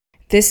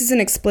This is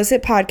an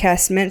explicit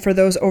podcast meant for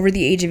those over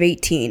the age of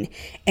 18.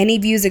 Any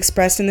views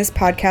expressed in this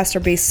podcast are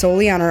based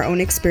solely on our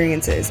own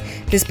experiences.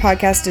 This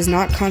podcast does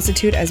not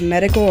constitute as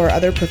medical or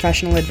other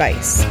professional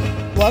advice.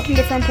 Welcome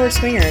to Front Porch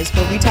Swingers,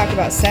 where we talk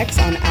about sex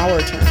on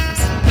our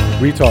terms.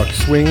 We talk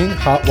swinging,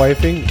 hot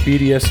wifing,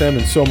 BDSM,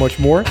 and so much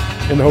more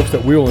in the hopes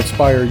that we will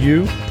inspire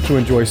you to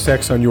enjoy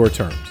sex on your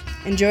terms.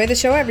 Enjoy the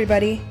show,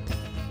 everybody.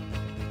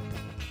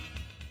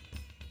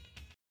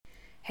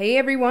 Hey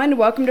everyone,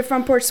 welcome to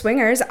Front Porch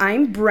Swingers.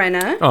 I'm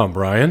Brenna. I'm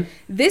Brian.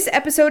 This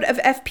episode of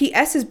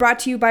FPS is brought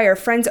to you by our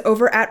friends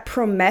over at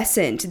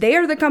Promescent. They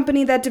are the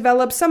company that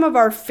develops some of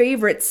our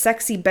favorite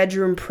sexy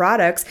bedroom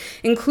products,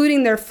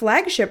 including their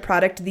flagship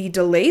product, the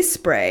Delay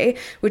Spray,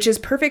 which is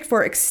perfect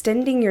for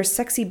extending your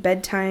sexy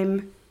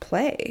bedtime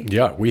play.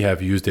 Yeah, we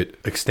have used it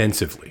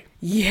extensively.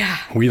 Yeah.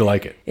 We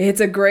like it.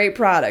 It's a great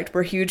product.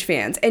 We're huge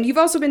fans. And you've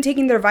also been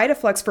taking their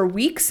VitaFlux for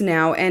weeks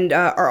now and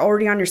are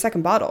already on your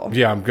second bottle.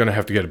 Yeah, I'm going to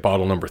have to get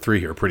bottle number 3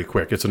 here pretty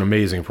quick. It's an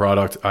amazing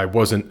product. I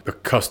wasn't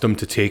accustomed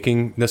to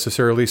taking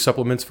necessarily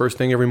supplements first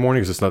thing every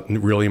morning because it's not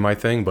really my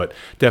thing, but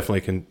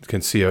definitely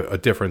can see a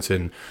difference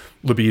in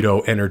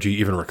libido, energy,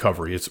 even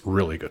recovery. It's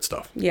really good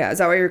stuff. Yeah, is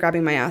that why you're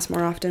grabbing my ass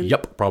more often?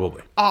 Yep,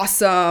 probably.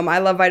 Awesome. I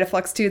love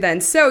VitaFlux too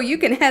then. So you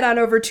can head on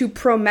over to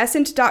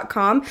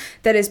promescent.com.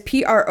 That is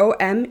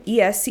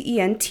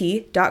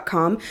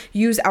PROMESCENT.com.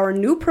 Use our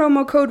new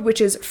promo code,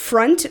 which is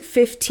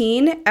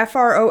FRONT15,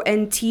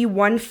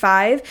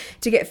 FRONT15,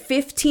 to get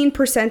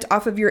 15%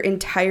 off of your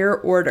entire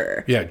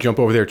order. Yeah, jump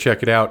over there,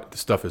 check it out. The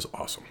stuff is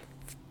awesome.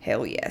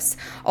 Hell yes.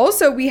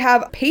 Also, we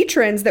have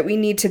patrons that we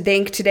need to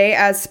thank today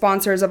as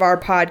sponsors of our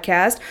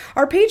podcast.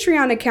 Our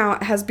Patreon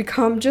account has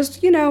become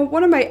just,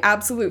 one of my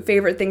absolute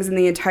favorite things in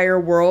the entire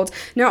world.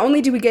 Not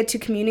only do we get to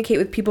communicate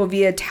with people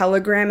via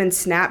Telegram and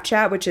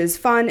Snapchat, which is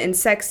fun and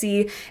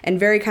sexy and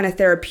very kind of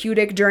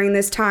therapeutic during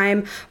this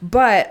time,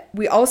 but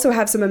we also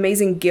have some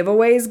amazing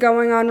giveaways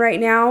going on right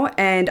now,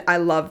 and I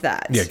love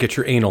that. Yeah, get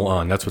your anal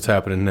on. That's what's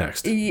happening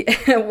next.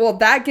 Yeah, well,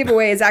 that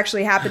giveaway is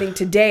actually happening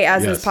today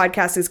as this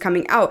podcast is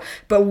coming out,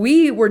 but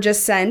we were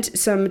just sent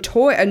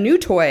a new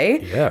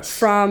toy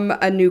from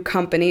a new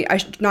company,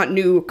 not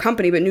new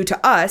company, but new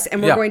to us.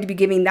 And we're going to be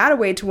giving that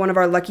away to one of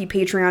our lucky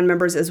Patreon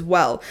members as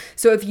well.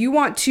 So if you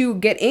want to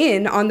get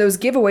in on those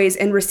giveaways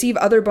and receive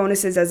other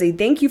bonuses as a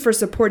thank you for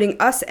supporting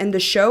us and the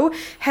show,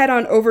 head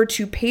on over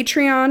to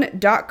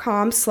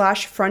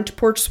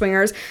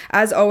patreon.com/frontporchswingers.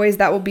 As always,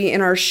 that will be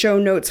in our show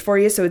notes for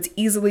you, so it's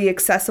easily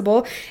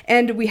accessible.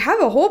 And we have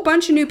a whole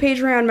bunch of new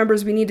Patreon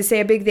members we need to say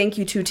a big thank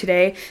you to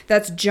today.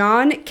 That's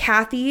John,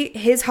 Kathy,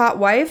 his hot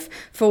wife,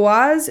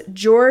 Fawaz,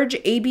 George,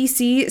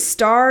 ABC,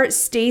 Star,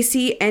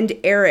 Stacy, and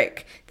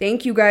Eric.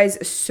 Thank you guys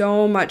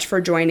so much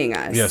for joining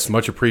us. Yes,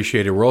 much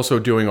appreciated. We're also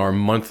doing our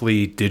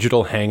monthly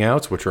digital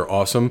hangouts, which are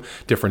awesome.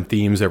 Different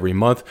themes every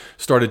month.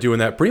 Started doing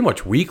that pretty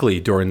much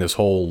weekly during this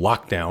whole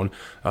lockdown.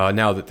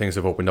 Now that things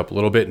have opened up a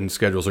little bit and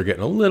schedules are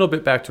getting a little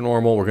bit back to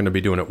normal, we're going to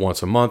be doing it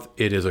once a month.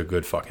 It is a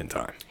good fucking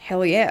time.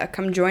 Hell yeah.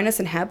 Come join us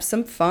and have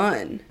some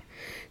fun.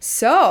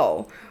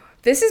 So,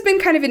 this has been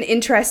kind of an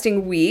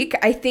interesting week,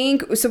 I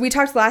think. So we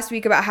talked last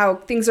week about how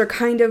things are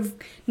kind of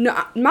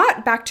not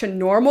back to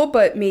normal,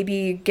 but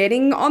maybe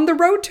getting on the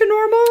road to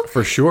normal.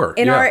 For sure.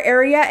 In our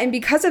area. And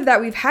because of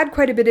that, we've had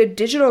quite a bit of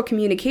digital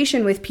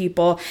communication with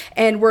people.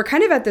 And we're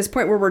kind of at this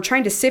point where we're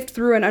trying to sift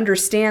through and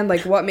understand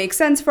like what makes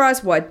sense for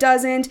us, what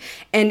doesn't.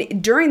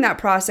 And during that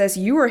process,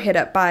 you were hit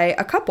up by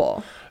a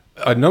couple.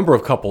 A number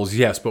of couples,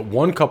 yes. But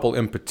one couple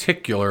in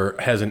particular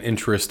has an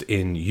interest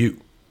in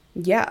you.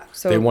 Yeah.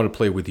 So they want to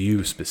play with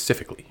you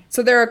specifically.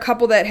 So they're a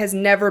couple that has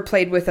never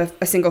played with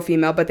a single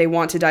female, but they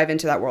want to dive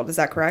into that world. Is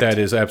that correct? That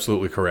is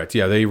absolutely correct.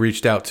 Yeah, they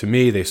reached out to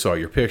me. They saw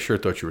your picture,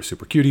 thought you were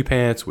super cutie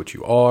pants, which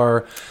you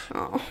are.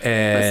 Oh,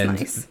 and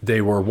that's nice. They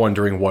were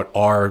wondering what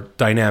our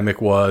dynamic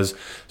was.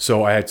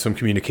 So I had some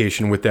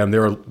communication with them.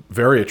 They're a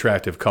very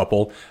attractive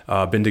couple,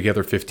 been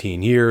together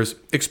 15 years,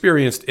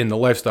 experienced in the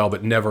lifestyle,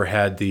 but never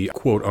had the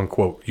quote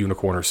unquote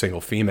unicorn or single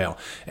female.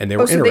 And they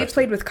were interested. So they've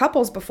played with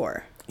couples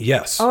before?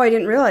 Yes. Oh, I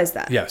didn't realize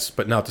that. Yes,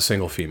 but not the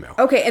single female.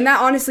 Okay, and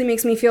that honestly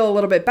makes me feel a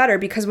little bit better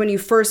because when you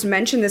first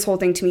mentioned this whole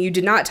thing to me, you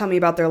did not tell me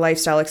about their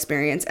lifestyle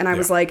experience. And I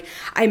was like,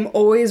 I'm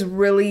always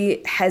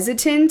really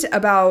hesitant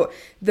about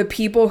the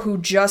people who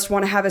just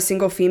want to have a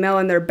single female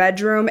in their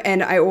bedroom.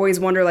 And I always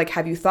wonder, like,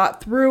 have you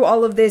thought through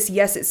all of this?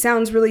 Yes, it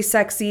sounds really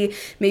sexy.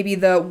 Maybe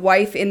the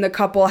wife in the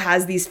couple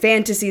has these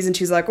fantasies and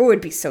she's like, oh,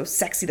 it'd be so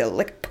sexy to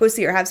lick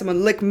pussy or have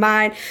someone lick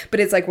mine. But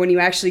it's like when you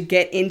actually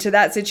get into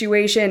that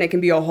situation, it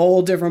can be a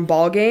whole different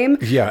ballgame.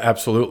 Yeah,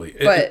 absolutely.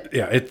 But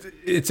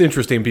it's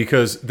interesting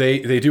because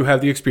they do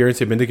have the experience.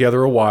 They've been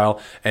together a while,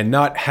 and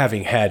not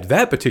having had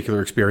that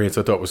particular experience,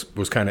 I thought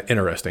was kind of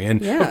interesting.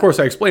 And of course,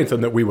 I explained to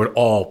them that we would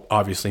all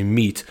obviously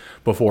meet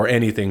before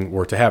anything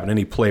were to happen,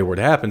 any play were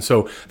to happen.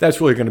 So that's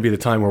really going to be the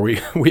time where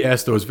we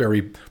ask those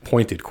very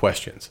pointed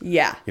questions.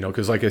 Yeah.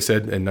 Because like I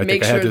said, and I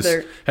think I had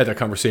that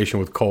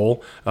conversation with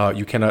Cole,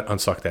 you cannot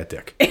unsuck that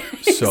dick.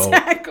 So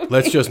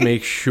let's just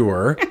make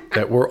sure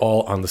that we're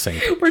all on the same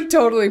page. We're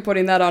totally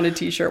putting that on a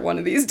t-shirt one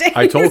of these days.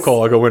 I told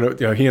Cole, I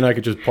go, he and I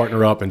could just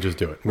partner up and just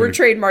do it. We're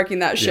trademarking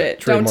that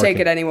shit. Don't take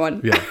it,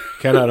 anyone. Yeah,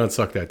 cannot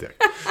unsuck that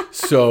dick.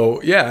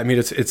 So, yeah, I mean,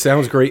 it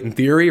sounds great in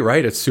theory,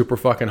 right? It's super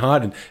fucking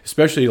hot. And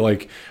especially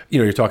like,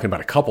 you're talking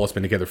about a couple that's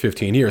been together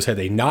 15 years. Had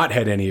they not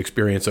had any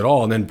experience at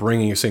all and then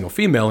bringing a single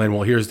female in,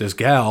 well, here's this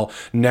gal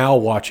now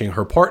watching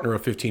her partner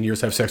of 15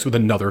 years have sex with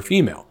another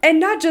female. And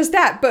not just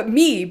that, but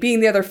me being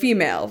the other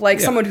female. Like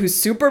someone who's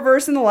super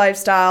versed in the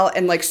lifestyle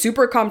and like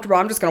super comfortable.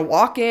 I'm just going to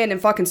walk in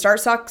and fucking start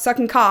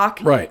sucking cock.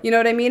 Right. You know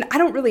what I mean? I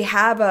don't really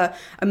have a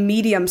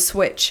medium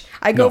switch.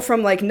 I go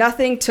from like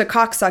nothing to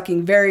cock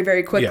sucking very,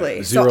 very quickly.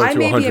 Yeah, 0 to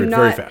 100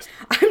 very fast.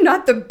 I'm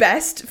not the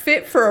best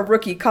fit for a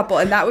rookie couple.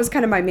 And that was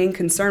kind of my main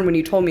concern when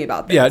you told me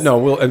about this. Yeah, no,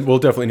 we'll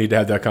definitely need to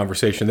have that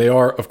conversation. They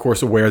are, of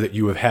course, aware that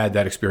you have had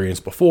that experience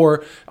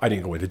before. I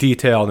didn't go into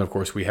detail. And of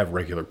course, we have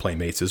regular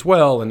playmates as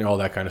well and all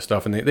that kind of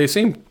stuff. And they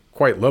seem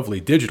quite lovely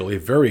digitally,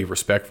 very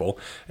respectful.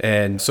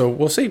 And so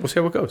we'll see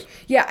how it goes.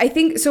 Yeah, I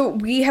think so.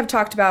 We have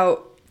talked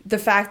about the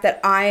fact that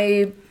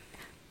I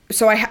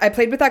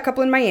played with that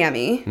couple in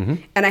Miami,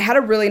 and I had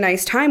a really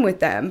nice time with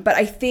them. But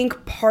I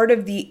think part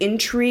of the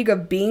intrigue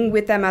of being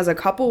with them as a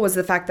couple was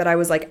the fact that I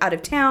was like out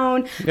of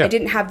town. Yeah. I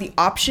didn't have the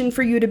option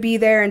for you to be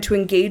there and to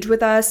engage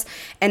with us.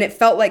 And it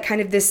felt like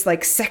kind of this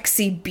like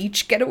sexy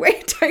beach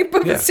getaway type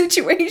of a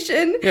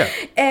situation. Yeah.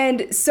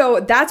 And so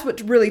that's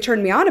what really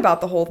turned me on about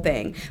the whole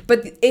thing.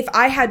 But if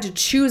I had to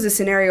choose a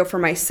scenario for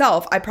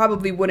myself, I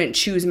probably wouldn't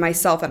choose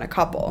myself and a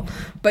couple.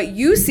 But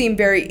you seem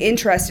very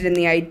interested in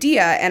the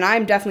idea, and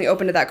I'm definitely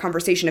open to that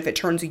conversation if it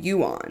turns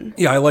you on.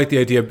 Yeah, I like the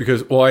idea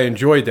because, I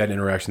enjoyed that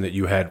interaction that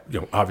you had,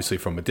 obviously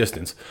from a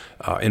distance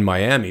in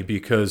Miami,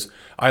 because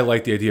I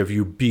like the idea of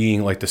you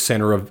being like the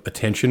center of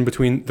attention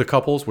between the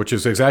couples, which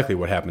is exactly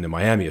what happened in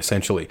Miami,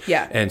 essentially.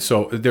 Yeah. And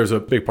so there's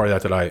a big part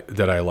of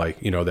that I like,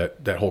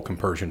 that whole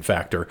compersion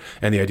factor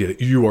and the idea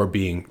that you are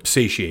being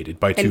satiated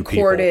by two people. And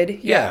courted.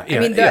 Yeah. I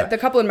mean, the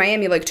couple in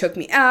Miami like took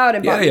me out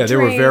and bought me drinks. They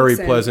were very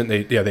pleasant.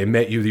 They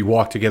met you. You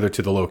walked together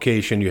to the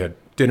location. You had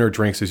dinner,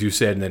 drinks, as you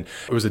said, and then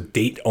it was a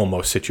date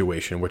almost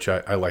situation, which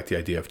I like the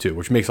idea of too,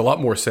 which makes a lot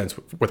more sense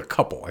with a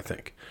couple, I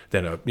think,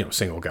 than a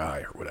single guy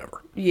or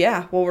whatever.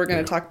 Yeah, well, we're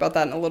going to talk about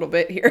that in a little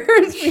bit here.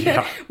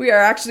 We are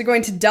actually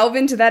going to delve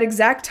into that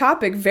exact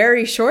topic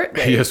very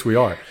shortly. Yes, we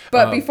are.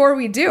 But before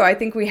we do, I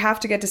think we have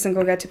to get to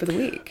Single Get Tip of the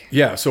Week.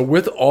 Yeah, so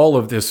with all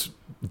of this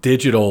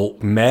digital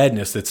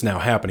madness that's now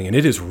happening, and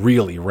it is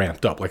really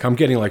ramped up. Like I'm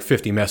getting like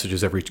 50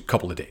 messages every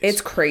couple of days. It's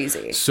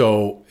crazy.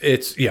 So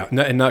it's,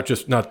 and not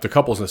the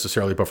couples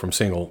necessarily, but from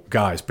single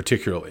guys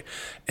particularly.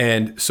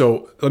 And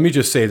so let me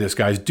just say this,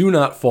 guys, do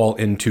not fall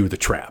into the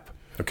trap,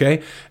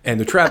 okay?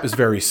 And the trap is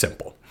very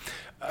simple.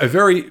 I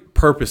very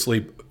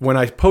purposely, when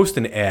I post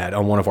an ad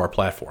on one of our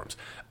platforms,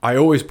 I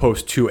always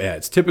post 2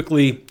 ads,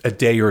 typically a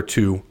day or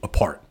 2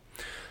 apart.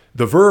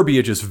 The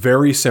verbiage is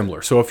very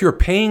similar. So if you're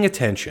paying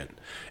attention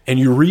and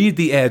you read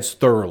the ads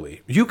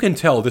thoroughly, you can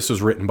tell this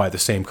is written by the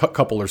same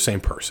couple or same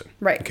person.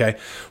 Right. Okay.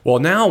 Well,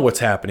 now what's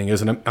happening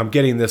is, and I'm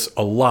getting this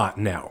a lot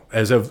now,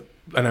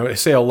 and I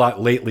say a lot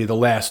lately, the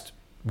last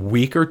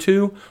week or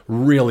 2,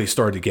 really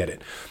started to get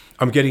it.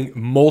 I'm getting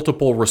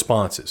multiple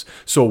responses.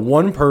 So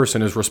one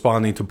person is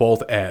responding to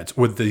both ads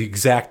with the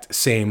exact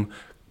same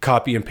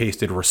copy and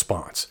pasted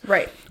response.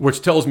 Right.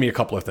 Which tells me a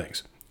couple of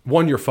things.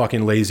 One, you're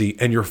fucking lazy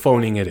and you're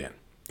phoning it in.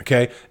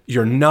 Okay,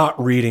 you're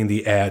not reading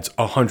the ads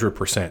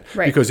 100%.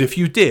 Right. Because if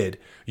you did,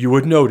 you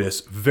would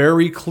notice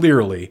very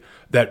clearly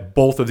that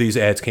both of these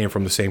ads came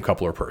from the same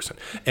couple or person.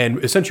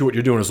 And essentially what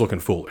you're doing is looking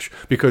foolish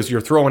because you're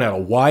throwing out a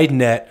wide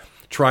net,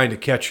 trying to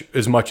catch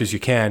as much as you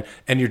can,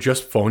 and you're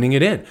just phoning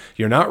it in.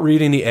 You're not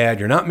reading the ad.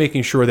 You're not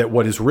making sure that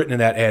what is written in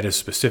that ad is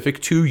specific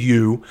to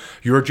you.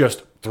 You're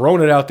just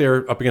throwing it out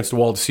there up against the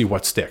wall to see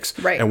what sticks.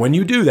 Right. And when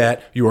you do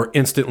that, you are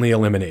instantly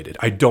eliminated.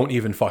 I don't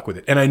even fuck with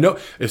it. And I know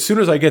as soon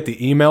as I get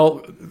the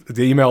email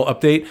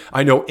update,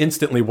 I know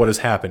instantly what has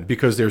happened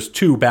because there's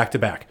 2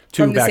 back-to-back.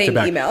 From the same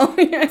email.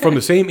 From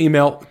the same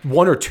email,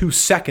 1 or 2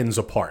 seconds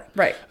apart.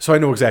 Right. So I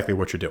know exactly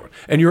what you're doing.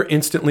 And you're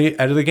instantly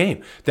out of the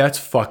game. That's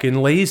fucking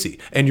lazy.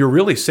 And you're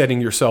really setting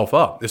yourself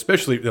up,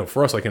 especially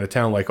for us, like in a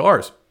town like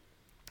ours.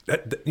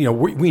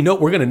 We know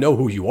we're going to know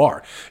who you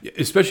are,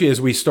 especially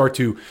as we start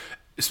to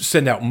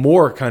send out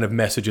more kind of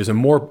messages and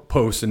more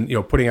posts and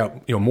putting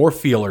out more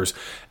feelers.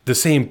 The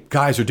same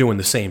guys are doing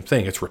the same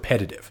thing. It's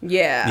repetitive.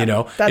 Yeah,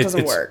 that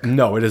doesn't work.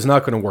 No, it is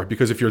not going to work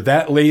because if you're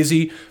that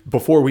lazy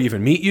before we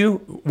even meet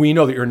you, we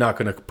know that you're not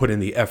going to put in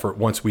the effort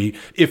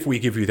if we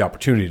give you the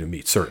opportunity to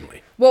meet,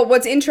 certainly. Well,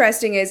 what's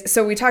interesting is,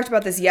 so we talked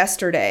about this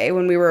yesterday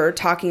when we were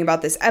talking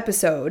about this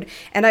episode,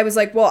 and I was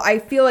like, well, I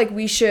feel like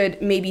we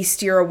should maybe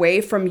steer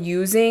away from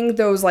using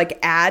those like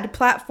ad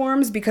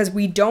platforms because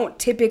we don't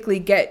typically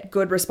get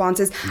good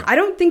responses. No. I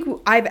don't think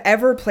I've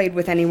ever played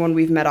with anyone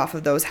we've met off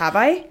of those, have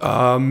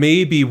I?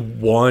 Maybe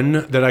one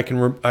that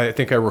I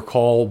think I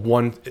recall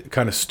one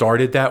kind of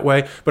started that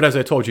way. But as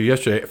I told you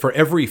yesterday, for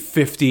every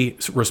 50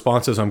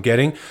 responses I'm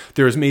getting,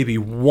 there's maybe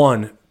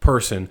one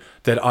person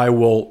that I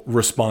will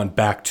respond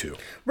back to.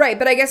 Right,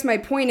 but I guess my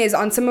point is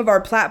on some of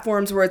our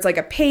platforms where it's like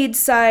a paid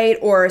site,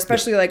 or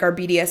especially like our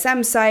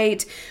BDSM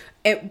site,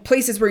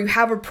 places where you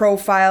have a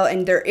profile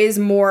and there is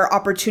more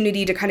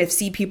opportunity to kind of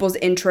see people's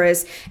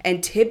interests,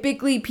 and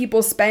typically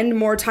people spend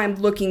more time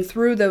looking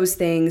through those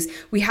things,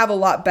 we have a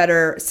lot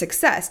better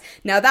success.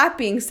 Now, that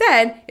being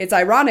said, it's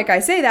ironic I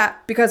say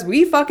that because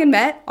we fucking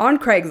met on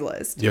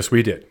Craigslist. Yes,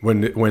 we did. When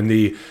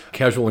the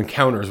casual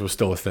encounters was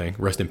still a thing,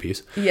 rest in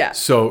peace. Yeah.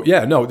 So,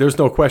 yeah, no, there's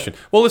no question.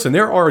 Well, listen,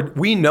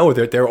 we know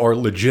that there are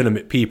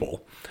legitimate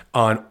people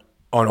on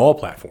all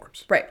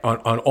platforms. Right. On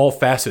all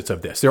facets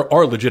of this. There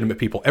are legitimate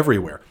people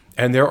everywhere.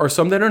 And there are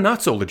some that are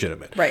not so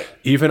legitimate. Right.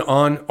 Even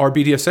on our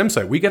BDSM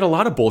site, we get a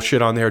lot of bullshit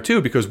on there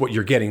too, because what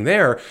you're getting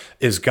there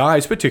is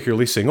guys,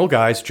 particularly single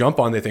guys, jump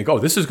on, they think, oh,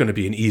 this is going to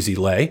be an easy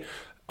lay.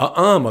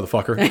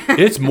 Motherfucker.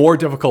 It's more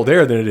difficult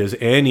there than it is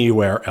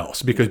anywhere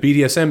else, because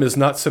BDSM is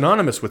not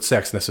synonymous with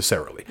sex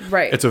necessarily.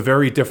 Right. It's a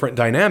very different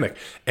dynamic.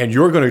 And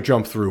you're going to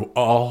jump through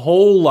a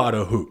whole lot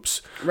of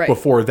hoops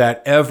before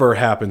that ever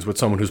happens with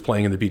someone who's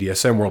playing in the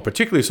BDSM world,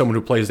 particularly someone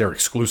who plays there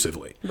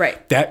exclusively.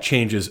 Right. That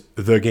changes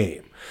the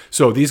game.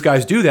 So these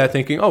guys do that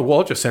thinking, oh, well,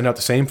 I'll just send out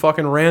the same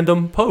fucking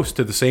random post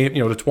to the same,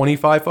 to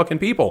 25 fucking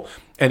people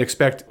and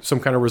expect some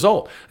kind of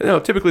result.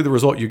 Typically the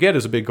result you get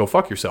is a big go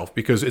fuck yourself,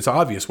 because it's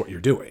obvious what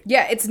you're doing.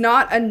 Yeah, it's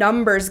not a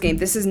numbers game.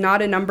 This is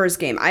not a numbers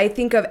game. I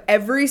think of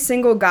every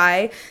single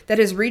guy that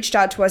has reached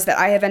out to us that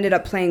I have ended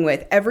up playing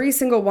with. Every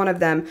single one of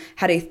them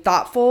had a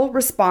thoughtful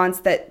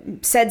response that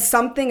said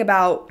something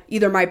about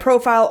either my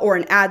profile or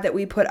an ad that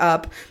we put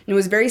up, and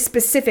was very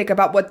specific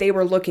about what they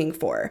were looking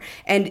for.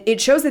 And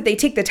it shows that they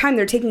take the time,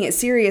 they're taking it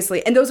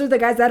seriously. And those are the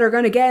guys that are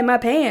going to get in my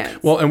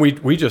pants. Well, and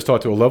we just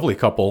talked to a lovely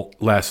couple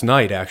last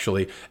night,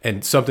 actually,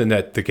 and something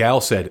that the gal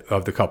said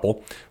of the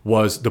couple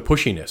was the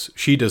pushiness.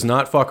 She does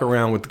not fuck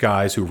around with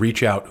guys who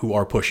reach out who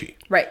are pushy.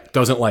 Right.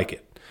 Doesn't like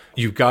it.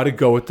 You've got to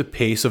go at the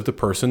pace of the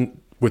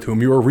person with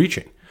whom you are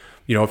reaching.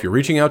 If you're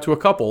reaching out to a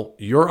couple,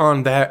 you're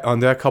on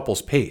that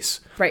couple's pace.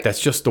 Right.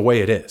 That's just the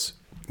way it is.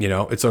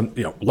 It's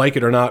like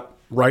it or not.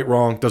 Right,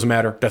 wrong, doesn't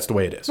matter. That's the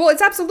way it is. Well,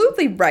 it's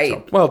absolutely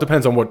right. Well, it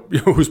depends on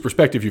whose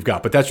perspective you've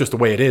got, but that's just the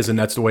way it is, and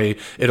that's the way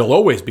it'll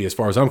always be as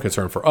far as I'm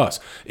concerned for us.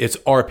 It's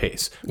our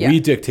pace. Yeah.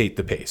 We dictate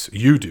the pace.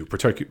 You do,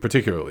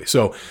 particularly.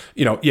 So,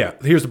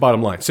 here's the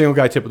bottom line. Single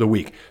guy tip of the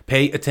week.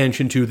 Pay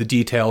attention to the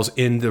details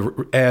in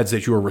the ads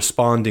that you're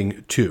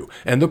responding to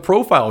and the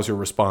profiles you're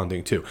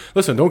responding to.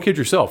 Listen, don't kid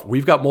yourself.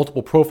 We've got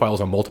multiple profiles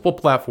on multiple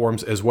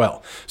platforms as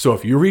well. So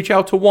if you reach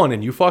out to one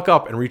and you fuck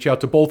up and reach out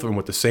to both of them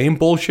with the same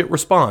bullshit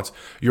response,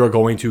 you're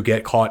going to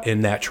get caught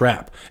in that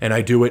trap. And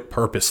I do it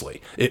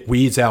purposely. It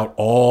weeds out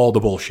all the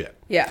bullshit.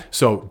 Yeah.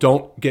 So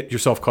don't get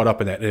yourself caught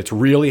up in that. And it's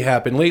really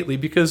happened lately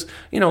because,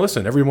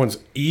 listen, everyone's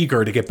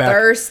eager to get back.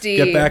 Thirsty.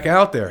 Get back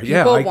out there.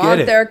 People I get it.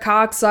 want their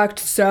cock sucked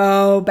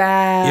so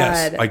bad.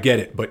 Yes, I get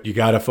it. But you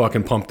got to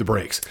fucking pump the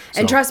brakes.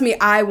 And trust me,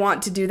 I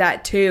want to do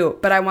that too.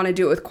 But I want to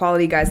do it with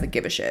quality guys that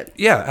give a shit.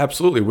 Yeah,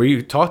 absolutely.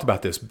 We talked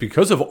about this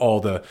because of all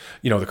the,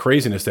 the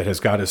craziness that has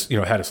got us,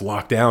 had us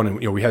locked down.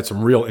 And, we had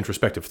some real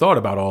introspective thought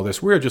about all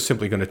this. We're just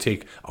simply going to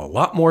take a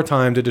lot more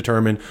time to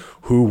determine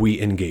who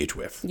we engage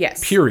with.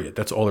 Yes. Period.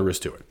 That's all there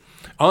is to it.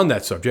 On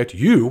that subject,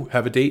 you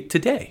have a date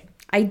today.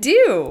 I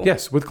do.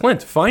 Yes, with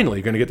Clint.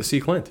 Finally, going to get to see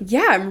Clint.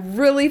 Yeah, I'm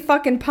really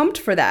fucking pumped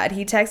for that.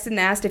 He texted and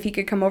asked if he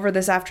could come over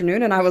this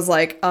afternoon, and I was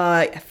like,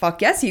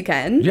 fuck yes, you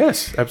can.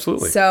 Yes,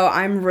 absolutely. So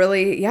I'm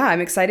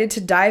excited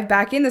to dive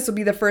back in. This will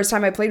be the first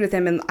time I played with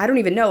him in, I don't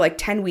even know, like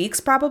 10 weeks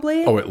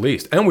probably. Oh, at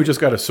least. And we just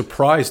got a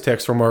surprise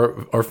text from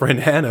our friend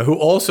Hannah, who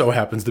also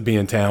happens to be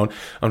in town.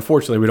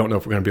 Unfortunately, we don't know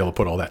if we're going to be able to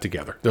put all that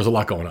together. There's a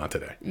lot going on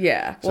today.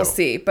 Yeah, we'll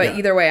see. But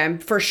either way, I'm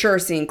for sure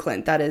seeing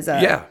Clint. That is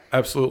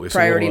absolutely.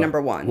 Priority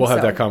number one. We'll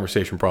have that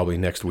conversation probably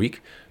next week.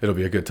 It'll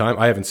be a good time.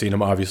 I haven't seen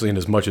him, obviously, in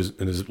as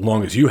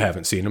long as you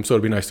haven't seen him, so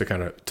it'd be nice to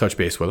kind of touch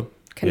base with him.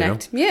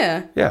 Connect.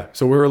 Yeah. Yeah.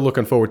 So we're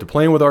looking forward to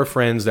playing with our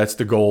friends. That's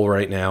the goal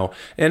right now.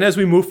 And as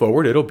we move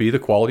forward, it'll be the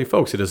quality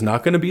folks. It is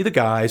not going to be the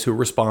guys who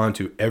respond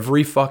to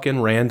every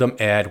fucking random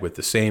ad with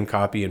the same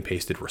copy and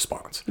pasted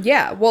response.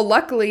 Yeah. Well,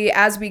 luckily,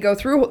 as we go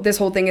through this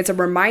whole thing, it's a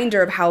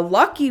reminder of how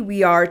lucky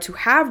we are to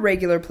have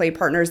regular play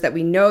partners that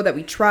we know, that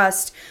we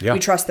trust. Yeah. We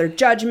trust their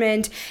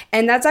judgment.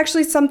 And that's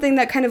actually something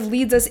that kind of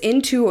leads us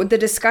into the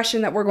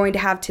discussion that we're going to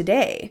have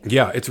today.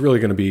 Yeah. It's really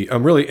going to be,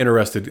 I'm really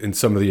interested in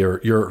some of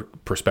your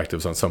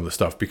perspectives on some of the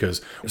stuff,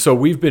 because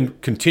we've been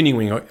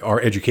continuing our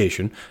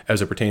education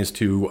as it pertains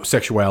to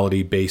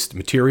sexuality-based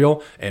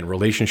material and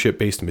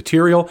relationship-based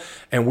material,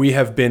 and we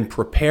have been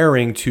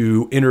preparing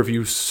to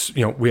interview.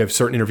 We have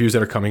certain interviews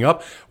that are coming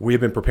up. We have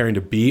been preparing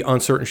to be on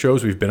certain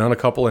shows. We've been on a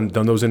couple and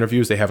done those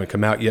interviews. They haven't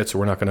come out yet, so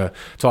we're not going to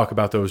talk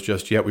about those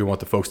just yet. We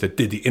want the folks that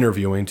did the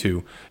interviewing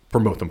to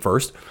promote them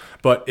first.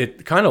 But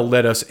it kind of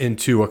led us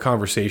into a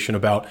conversation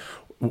about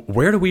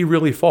where do we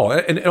really fall?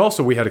 And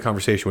also we had a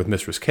conversation with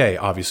Mistress K.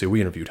 Obviously,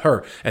 we interviewed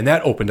her, and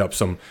that opened up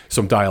some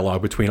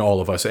dialogue between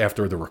all of us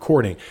after the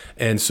recording.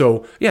 And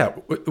so,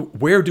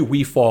 where do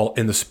we fall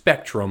in the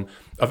spectrum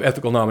of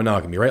ethical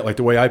non-monogamy, right? Like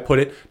the way I put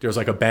it, there's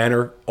like a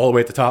banner all the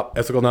way at the top,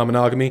 ethical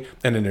non-monogamy,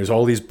 and then there's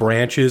all these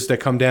branches that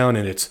come down,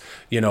 and it's,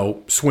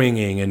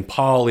 swinging and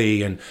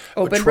poly and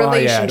open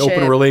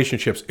open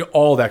relationships,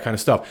 all that kind of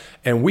stuff.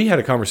 And we had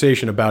a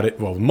conversation about it,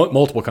 well,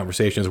 multiple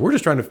conversations. We're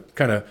just trying to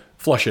kind of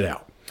flush it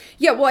out.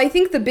 Yeah, well, I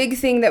think the big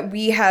thing that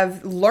we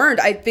have learned,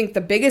 I think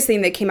the biggest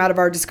thing that came out of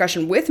our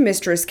discussion with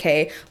Mistress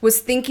K was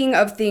thinking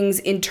of things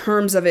in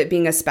terms of it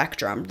being a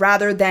spectrum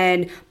rather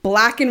than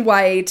black and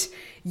white,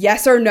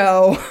 yes or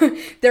no.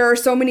 There are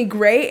so many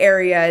gray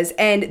areas,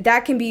 and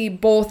that can be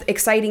both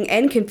exciting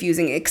and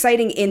confusing.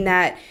 Exciting in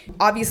that,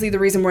 obviously, the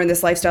reason we're in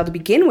this lifestyle to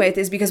begin with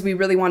is because we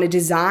really want to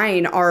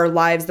design our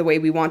lives the way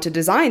we want to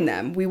design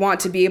them. We want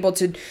to be able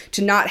to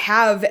not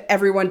have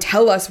everyone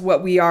tell us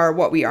what we are,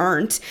 what we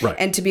aren't, right,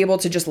 and to be able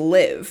to just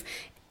live.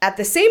 At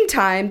the same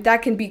time,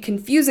 that can be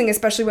confusing,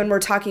 especially when we're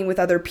talking with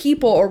other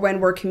people or when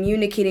we're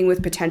communicating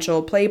with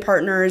potential play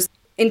partners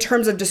in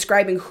terms of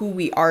describing who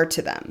we are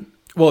to them.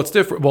 Well, it's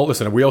different. Well,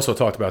 listen, we also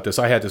talked about this.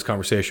 I had this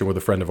conversation with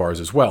a friend of ours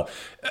as well.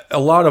 A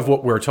lot of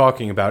what we're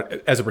talking about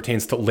as it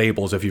pertains to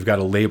labels, if you've got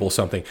to label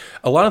something,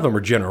 a lot of them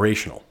are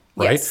generational,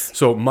 right? Yes.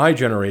 So my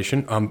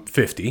generation, I'm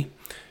 50.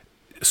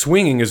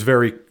 Swinging is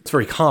very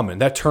common.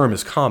 That term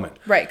is common.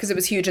 Right, because it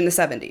was huge in the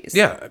 70s.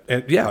 Yeah.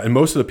 And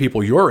most of the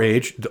people your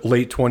age,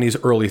 late 20s,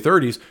 early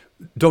 30s,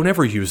 don't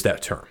ever use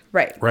that term.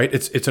 Right. Right?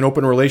 It's an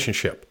open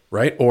relationship,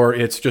 right? Or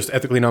it's just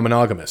ethically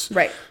non-monogamous.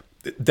 Right.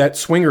 That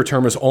swinger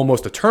term is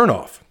almost a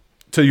turnoff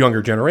to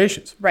younger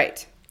generations.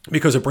 Right.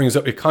 Because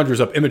it conjures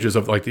up images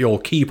of like the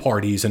old key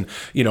parties and,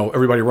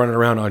 everybody running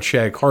around on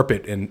shag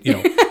carpet and,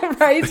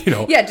 right.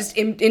 Yeah, just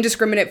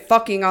indiscriminate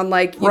fucking on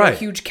like, right,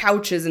 huge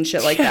couches and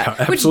shit like that.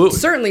 Absolutely. Which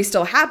certainly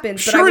still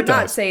happens, but sure, I would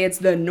not say it's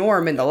the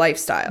norm in the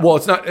lifestyle. Well,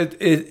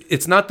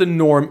 it's not the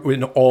norm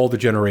in all the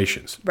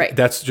generations. Right.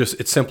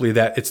 It's simply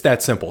that, it's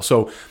that simple.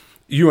 So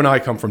you and I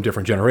come from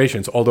different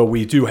generations, although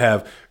we do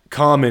have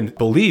common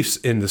beliefs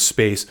in the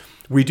space.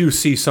 We do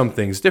see some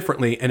things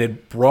differently, and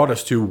it brought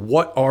us to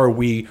what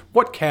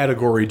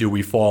category do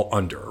we fall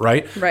under,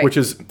 right? Right. Which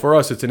is, for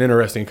us, it's an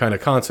interesting kind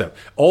of concept.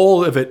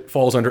 All of it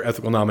falls under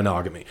ethical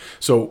non-monogamy.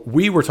 So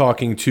we were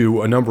talking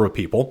to a number of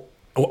people.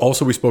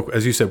 Also, we spoke,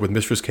 as you said, with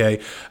Mistress K,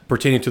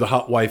 pertaining to the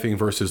hot wifing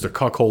versus the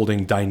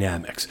cuckolding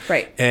dynamics.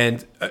 Right.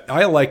 And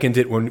I likened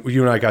it, when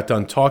you and I got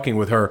done talking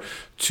with her,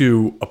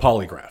 to a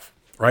polygraph,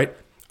 right?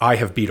 I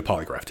have beat a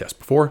polygraph test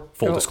before,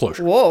 full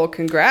disclosure. Whoa,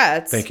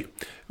 congrats. Thank you.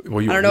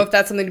 Well, I don't know if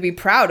that's something to be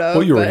proud of.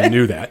 Well, you already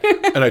knew that,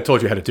 and I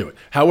told you how to do it.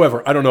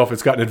 However, I don't know if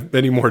it's gotten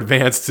any more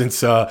advanced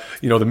since the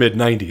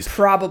mid-'90s.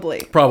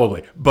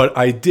 Probably. But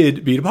I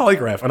did beat a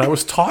polygraph, and I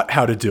was taught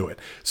how to do it.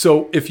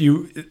 So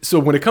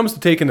when it comes to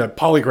taking a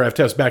polygraph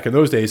test back in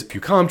those days, if you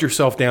calmed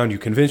yourself down, you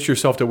convinced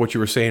yourself that what you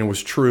were saying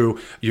was true,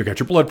 you got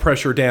your blood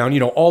pressure down,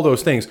 all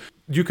those things,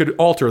 you could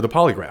alter the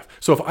polygraph.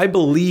 So if I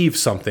believe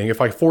something, if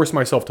I force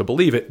myself to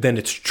believe it, then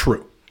it's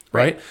true.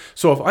 Right?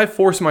 So if I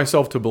force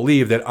myself to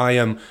believe that I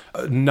am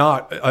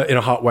not in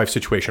a hot wife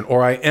situation,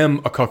 or I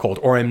am a cuckold,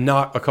 or I'm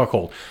not a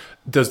cuckold,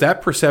 does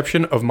that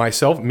perception of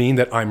myself mean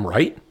that I'm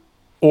right?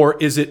 Or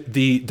is it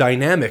the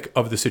dynamic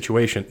of the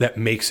situation that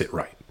makes it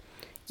right?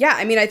 Yeah,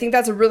 I think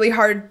that's a really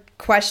hard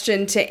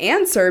question to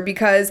answer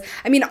because,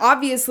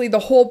 obviously the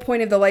whole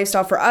point of the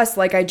lifestyle for us,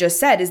 like I just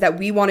said, is that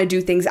we want to do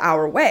things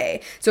our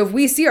way. So if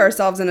we see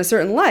ourselves in a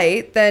certain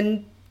light,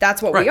 then that's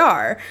what we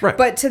are. Right.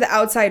 But to the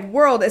outside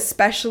world,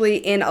 especially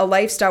in a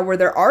lifestyle where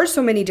there are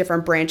so many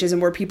different branches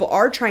and where people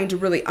are trying to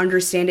really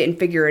understand it and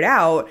figure it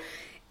out,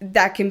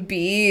 that can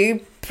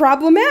be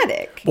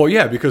problematic. Well,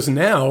 yeah, because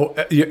now,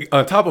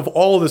 on top of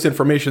all of this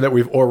information that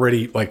we've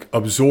already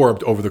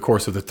absorbed over the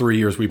course of the 3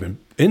 years we've been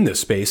in this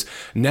space,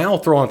 now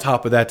throw on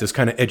top of that this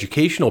kind of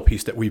educational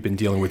piece that we've been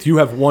dealing with. You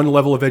have one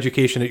level of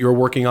education that you're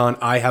working on.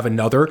 I have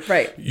another.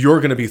 Right. You're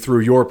going to be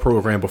through your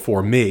program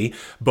before me,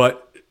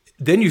 but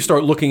then you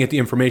start looking at the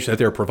information that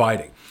they're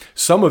providing.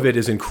 Some of it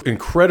is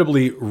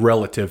incredibly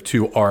relative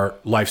to our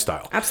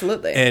lifestyle.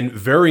 Absolutely. And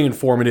very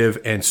informative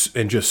and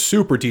just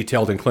super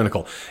detailed and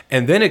clinical.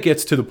 And then it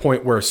gets to the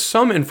point where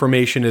some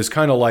information is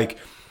kind of like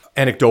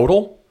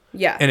anecdotal.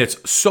 Yeah. And it's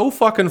so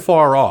fucking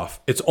far off,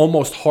 it's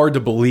almost hard to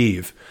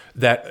believe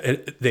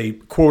that the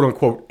quote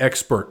unquote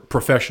expert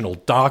professional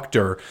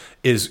doctor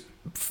is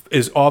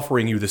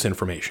offering you this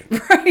information.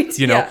 Right.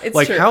 Yeah,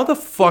 it's true. How the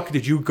fuck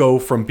did you go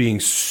from being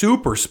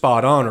super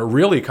spot on or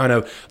really kind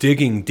of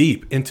digging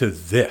deep into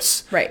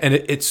this? Right. And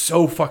it's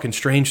so fucking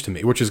strange to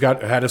me, which has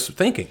had us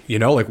thinking,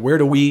 where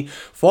do we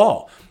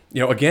fall?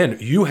 Again,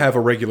 you have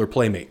a regular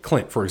playmate,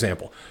 Clint, for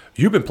example.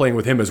 You've been playing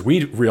with him, as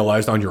we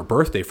realized, on your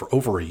birthday for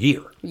over a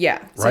year.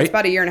 Yeah. So right? It's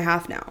about 1.5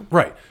 years now.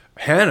 Right.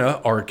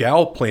 Hannah, our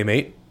gal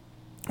playmate,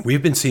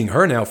 we've been seeing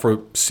her now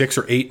for 6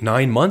 or 8,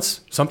 9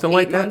 months, something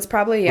like that. 8 months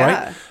probably,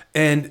 yeah. Right?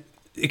 And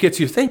it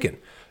gets you thinking.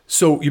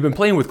 So you've been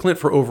playing with Clint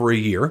for over a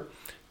year.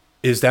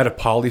 Is that a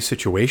poly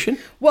situation?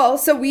 Well,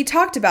 so we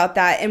talked about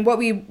that, and what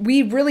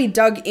we really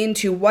dug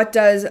into, what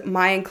does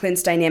my and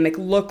Clint's dynamic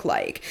look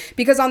like?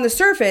 Because on the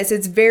surface,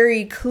 it's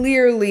very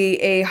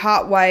clearly a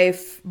hot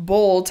wife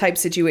bull type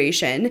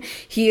situation.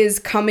 He is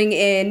coming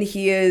in,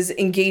 he is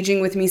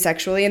engaging with me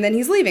sexually, and then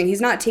he's leaving.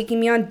 He's not taking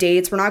me on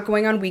dates. We're not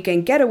going on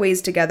weekend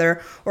getaways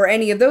together or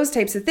any of those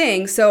types of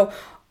things. So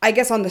I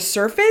guess on the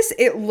surface,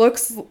 it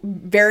looks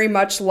very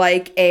much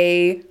like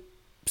a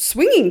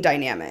swinging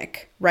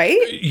dynamic, right?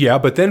 Yeah,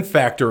 but then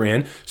factor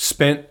in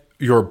spent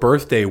your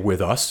birthday with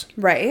us.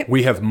 Right.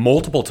 We have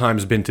multiple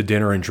times been to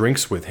dinner and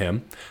drinks with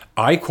him.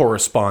 I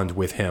correspond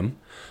with him.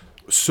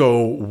 So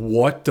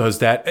what does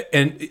that,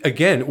 and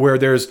again, where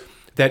there's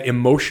that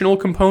emotional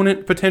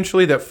component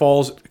potentially that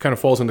kind of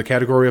falls in the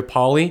category of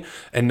poly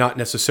and not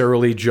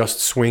necessarily just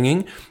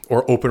swinging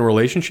or open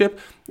relationship.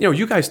 You know,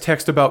 you guys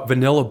text about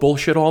vanilla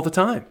bullshit all the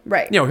time.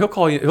 Right. You know, he'll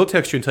call you, he'll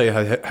text you and tell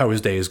you how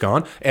his day is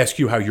gone, ask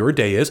you how your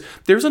day is.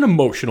 There's an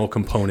emotional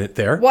component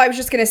there. Well, I was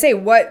just going to say,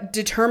 what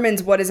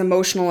determines what is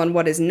emotional and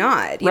what is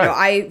not? You know,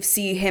 I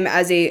see him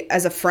as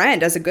a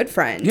friend, as a good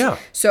friend. Yeah.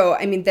 So,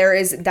 I mean, there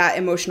is that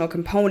emotional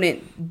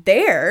component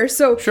there.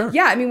 So, sure.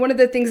 Yeah, I mean, one of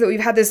the things that we've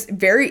had this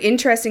very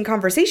interesting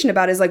conversation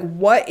about is like,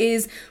 what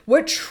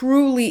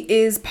truly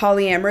is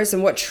polyamorous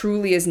and what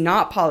truly is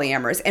not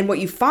polyamorous. And what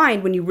you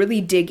find when you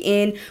really dig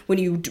in, when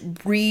you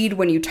read,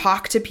 when you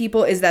talk to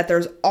people, is that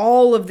there's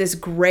all of this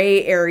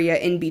gray area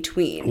in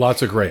between.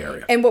 Lots of gray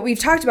area. And what we've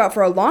talked about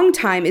for a long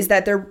time is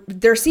that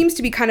there seems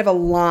to be kind of a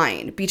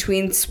line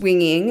between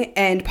swinging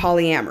and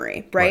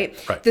polyamory, right?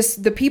 Right.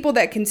 The people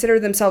that consider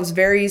themselves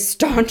very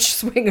staunch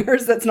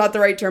swingers, that's not the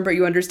right term, but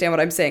you understand what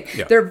I'm saying.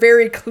 Yeah. They're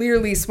very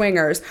clearly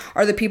swingers,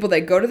 are the people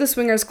that go to the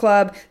swingers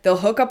club, they'll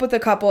hook up with a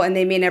couple and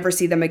they may never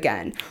see them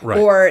again. Right.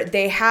 Or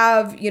they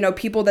have,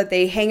 people that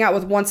they hang out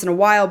with once in a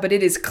while, but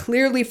it is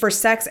clearly for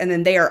sex and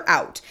then they are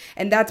out.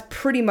 And that's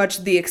pretty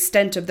much the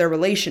extent of their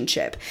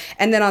relationship.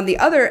 And then on the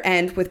other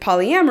end with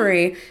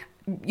polyamory,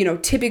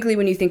 typically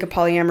when you think of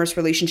polyamorous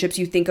relationships,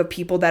 you think of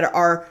people that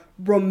are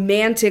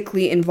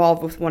romantically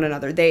involved with one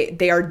another.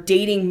 They are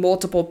dating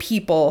multiple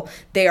people.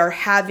 They are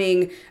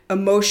having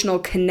emotional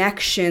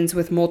connections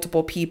with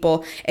multiple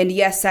people. And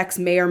yes, sex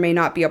may or may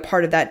not be a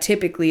part of that.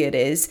 Typically it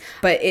is,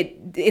 but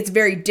it's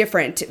very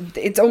different.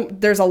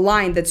 There's a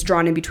line that's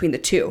drawn in between the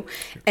two.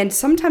 And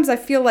sometimes I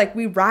feel like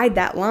we ride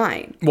that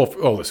line.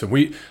 Well, listen,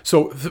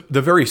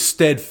 the very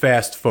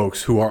steadfast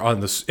folks who are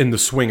in the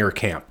swinger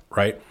camp,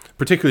 right?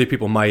 Particularly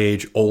people my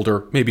age,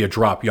 older, maybe a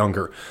drop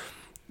younger.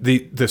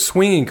 The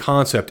swinging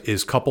concept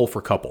is couple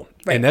for couple.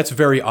 Right. And that's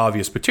very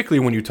obvious,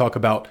 particularly when you talk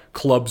about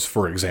clubs,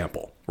 for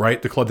example,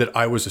 right? The club that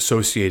I was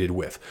associated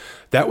with.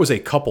 That was a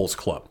couples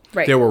club.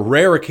 Right. There were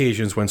rare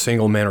occasions when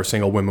single men or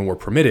single women were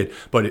permitted,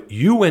 but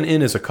you went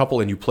in as a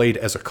couple and you played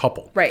as a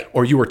couple. Right.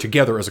 Or you were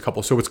together as a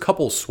couple. So it's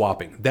couples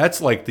swapping.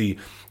 That's like the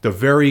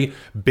very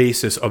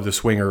basis of the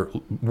swinger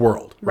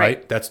world,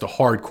 right? That's the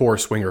hardcore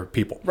swinger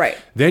people. Right.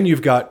 Then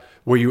you've got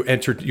where you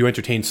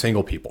entertain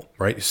single people,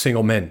 right?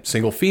 Single men,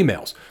 single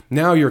females.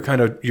 Now you're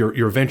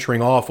you're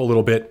venturing off a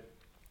little bit,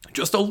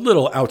 just a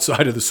little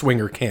outside of the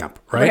swinger camp,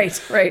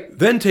 right? Right.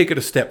 Then take it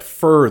a step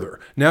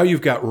further. Now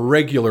you've got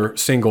regular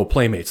single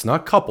playmates,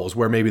 not couples,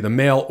 where maybe the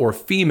male or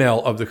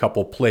female of the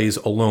couple plays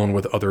alone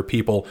with other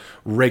people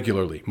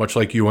regularly, much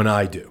like you and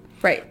I do.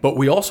 Right. But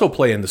we also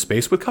play in the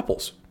space with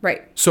couples.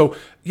 Right. So,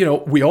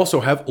 we also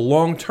have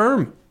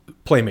long-term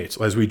playmates,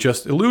 as we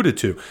just alluded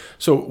to.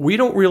 So we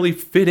don't really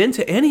fit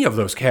into any of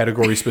those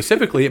categories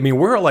specifically. I mean,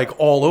 we're like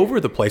all over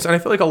the place. And I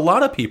feel like a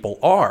lot of people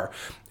are.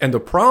 And the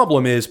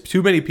problem is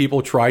too many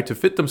people try to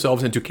fit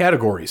themselves into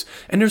categories,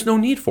 and there's no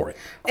need for it.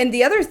 And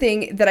the other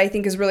thing that I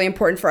think is really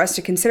important for us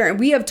to consider, and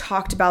we have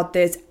talked about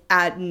this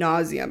ad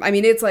nauseum. I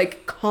mean, it's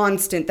like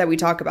constant that we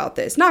talk about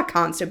this. Not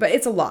constant, but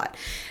it's a lot.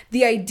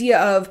 The idea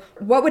of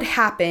what would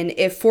happen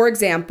if, for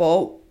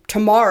example,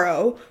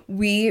 tomorrow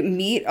we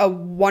meet a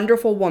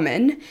wonderful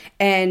woman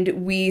and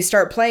we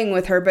start playing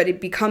with her, but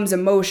it becomes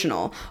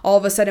emotional. All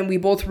of a sudden we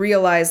both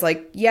realize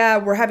like, yeah,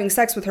 we're having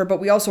sex with her, but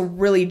we also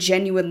really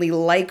genuinely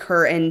like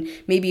her and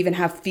maybe even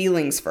have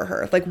feelings for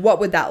her. Like, what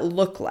would that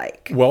look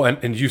like? Well,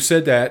 and you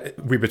said that,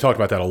 we've been talking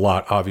about that a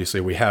lot, obviously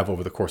we have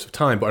over the course of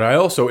time, but I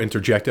also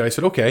interjected, I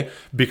said, okay,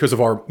 because of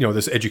our,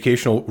 this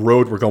educational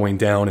road we're going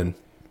down and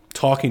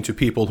talking to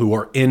people who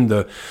are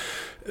in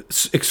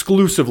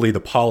exclusively the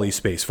poly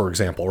space, for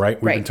example,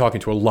 right? We've been talking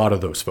to a lot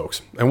of those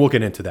folks, and we'll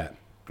get into that.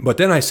 But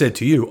then I said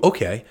to you,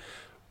 okay,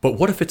 but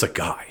what if it's a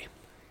guy?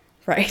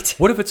 Right.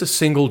 What if it's a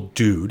single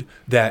dude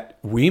that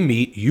we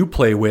meet, you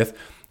play with,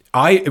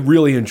 I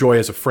really enjoy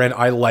as a friend,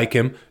 I like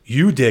him,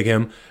 you dig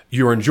him,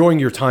 you're enjoying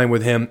your time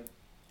with him,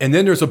 and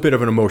then there's a bit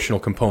of an emotional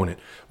component.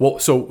 Well,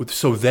 so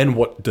then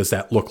what does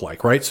that look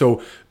like, right?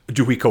 So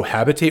do we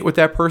cohabitate with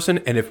that person?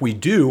 And if we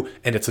do,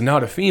 and it's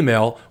not a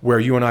female where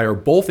you and I are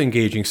both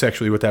engaging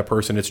sexually with that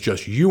person, it's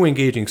just you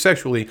engaging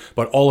sexually,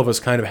 but all of us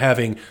kind of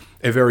having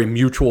a very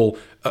mutual,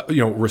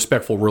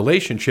 respectful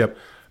relationship,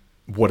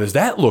 what does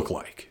that look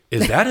like?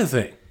 Is that a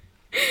thing?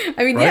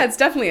 I mean, right? Yeah, it's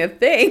definitely a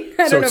thing.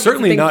 I don't know if it's a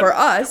thing for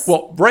us.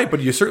 Well, right,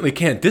 but you certainly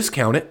can't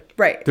discount it.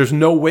 Right. There's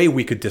no way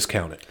we could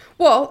discount it.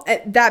 Well,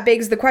 that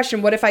begs the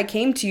question, what if I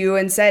came to you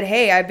and said,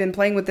 hey, I've been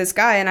playing with this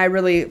guy and I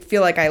really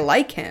feel like I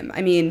like him?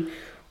 I mean,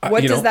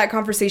 what does that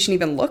conversation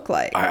even look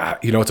like?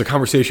 It's a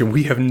conversation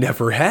we have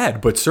never had,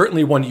 but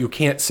certainly one you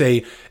can't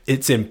say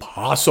it's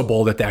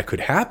impossible that could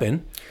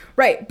happen.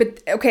 Right.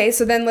 But okay,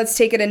 so then let's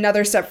take it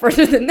another step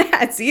further than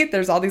that. See,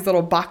 there's all these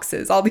little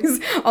boxes, all these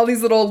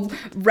little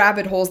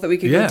rabbit holes that we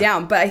could go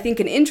down. But I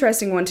think an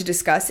interesting one to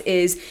discuss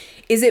is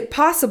it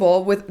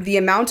possible, with the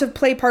amount of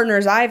play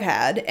partners I've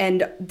had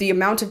and the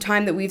amount of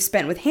time that we've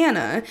spent with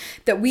Hannah,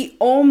 that we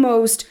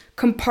almost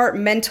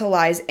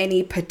compartmentalize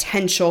any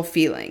potential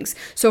feelings?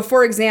 So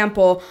for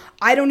example,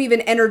 I don't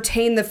even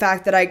entertain the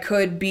fact that I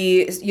could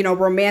be,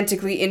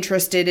 romantically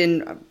interested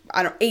in,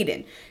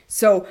 Aiden.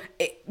 So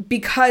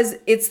because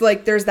it's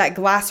like there's that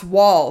glass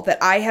wall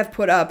that I have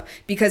put up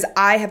because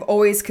I have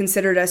always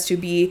considered us to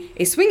be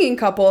a swinging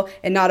couple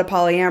and not a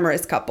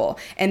polyamorous couple.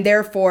 And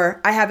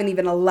therefore, I haven't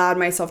even allowed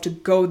myself to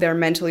go there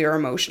mentally or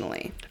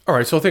emotionally. All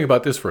right, so think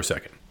about this for a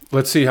second.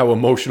 Let's see how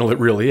emotional it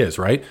really is,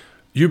 right?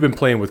 You've been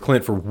playing with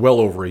Clint for well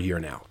over a year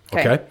now,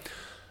 okay?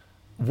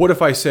 What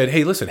if I said,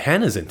 hey, listen,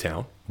 Hannah's in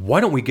town.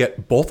 Why don't we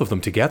get both of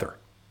them together?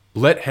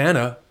 Let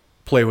Hannah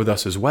play with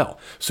us as well.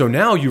 So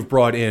now you've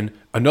brought in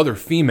another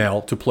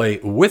female to play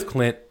with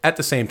Clint at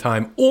the same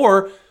time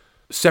or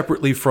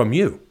separately from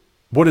you.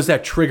 What does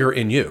that trigger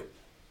in you?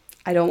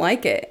 I don't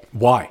like it.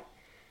 Why?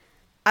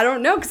 I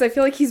don't know, because I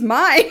feel like he's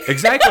mine.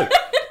 Exactly.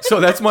 So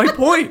that's my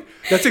point.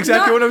 That's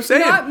exactly what I'm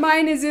saying. Not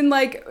mine as in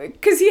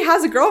because he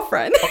has a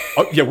girlfriend.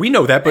 Yeah, we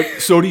know that, but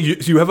so do you.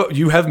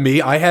 You have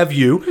me. I have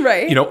you.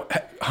 Right.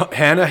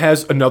 Hannah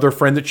has another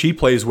friend that she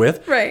plays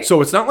with. Right.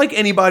 So it's not like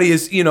anybody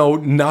is,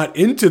 not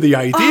into the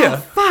idea. Oh,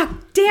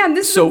 fuck. Damn,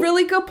 this is a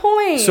really good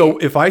point. So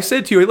if I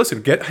said to you, hey,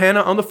 listen, get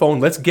Hannah on the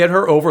phone. Let's get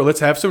her over. Let's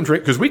have some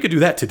drink. Because we could do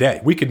that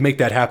today. We could make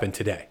that happen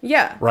today.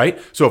 Yeah. Right?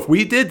 So if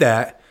we did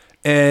that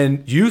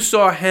and you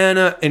saw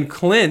Hannah and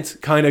Clint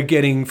kind of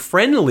getting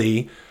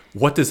friendly,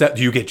 what does that,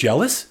 do you get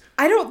jealous?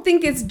 I don't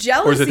think it's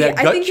jealousy. Or is it that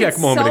gut I think check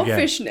it's moment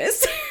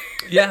selfishness. again?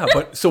 Yeah,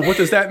 but so what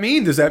does that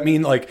mean? Does that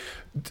mean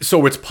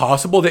so it's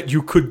possible that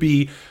you could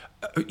be,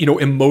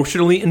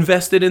 emotionally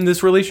invested in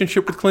this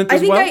relationship with Clint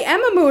as well? I think I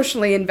am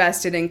emotionally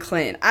invested in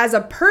Clint. As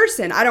a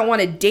person, I don't want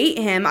to date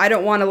him. I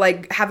don't want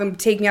to have him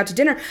take me out to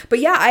dinner. But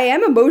yeah, I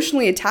am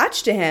emotionally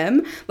attached to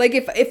him. Like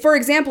if for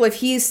example, if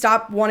he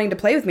stopped wanting to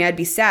play with me, I'd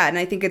be sad. And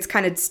I think it's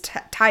kind of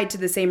tied to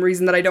the same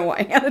reason that I don't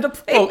want Hannah to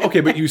play with okay,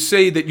 but you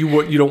say that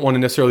you don't want to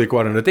necessarily go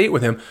out on a date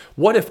with him.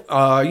 What if,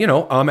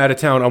 I'm out of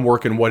town, I'm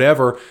working,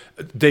 whatever,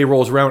 day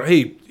rolls around,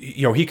 hey,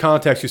 he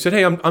contacts you, said,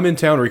 hey, I'm in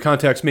town, or he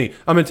contacts me.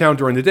 I'm in town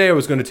during the day. I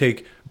was going to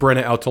take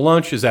Brenna out to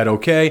lunch. Is that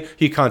okay?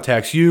 He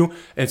contacts you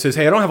and says,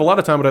 hey, I don't have a lot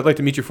of time, but I'd like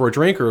to meet you for a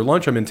drink or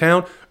lunch. I'm in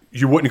town.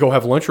 You wouldn't go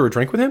have lunch or a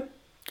drink with him?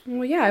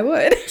 Well, yeah, I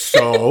would.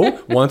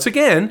 So once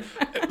again,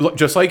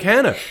 just like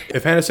Hannah,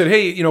 if Hannah said,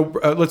 hey,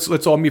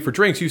 let's all meet for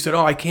drinks. You said,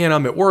 oh, I can't,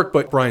 I'm at work,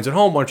 but Brian's at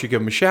home. Why don't you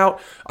give him a shout?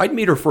 I'd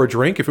meet her for a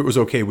drink if it was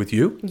okay with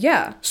you.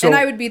 Yeah. And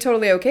I would be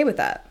totally okay with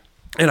that.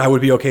 And I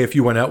would be okay if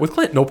you went out with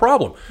Clint, no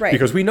problem. Right.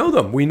 Because we know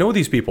them. We know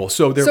these people.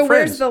 So they're friends. So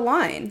where's the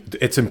line?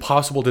 It's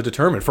impossible to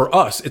determine. For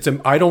us,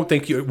 I don't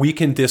think we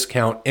can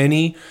discount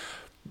any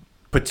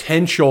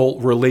potential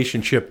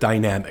relationship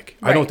dynamic.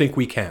 Right. I don't think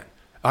we can.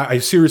 I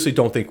seriously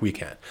don't think we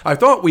can. I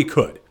thought we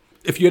could.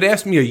 If you had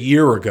asked me a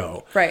year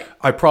ago, right,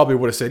 I probably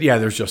would have said, yeah,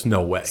 there's just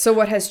no way. So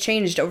what has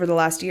changed over the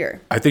last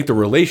year? I think the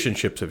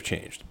relationships have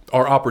changed.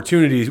 Our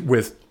opportunities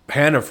with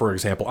Hannah, for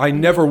example, I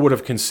never would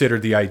have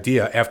considered the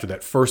idea after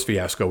that first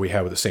fiasco we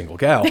had with a single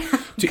gal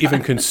to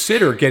even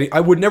consider getting. I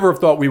would never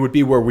have thought we would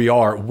be where we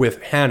are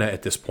with Hannah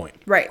at this point.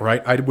 Right.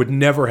 Right. I would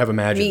never have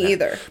imagined Me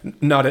that. either.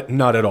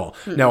 Not at all.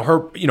 Now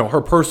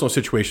her personal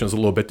situation is a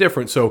little bit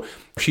different. So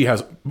she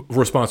has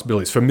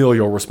responsibilities,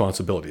 familial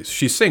responsibilities.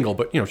 She's single,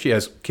 but she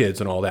has kids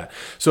and all that.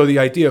 So the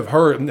idea of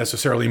her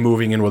necessarily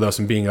moving in with us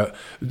and being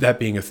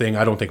a thing,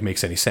 I don't think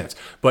makes any sense.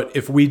 But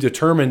if we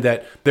determined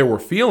that there were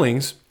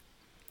feelings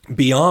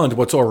beyond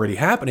what's already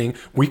happening,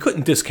 we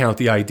couldn't discount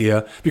the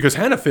idea because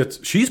Hannah fits.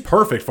 She's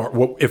perfect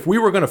for. If we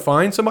were going to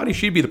find somebody,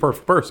 she'd be the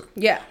perfect person.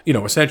 Yeah.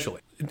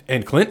 Essentially.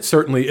 And Clint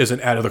certainly isn't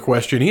out of the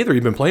question either.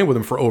 You've been playing with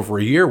him for over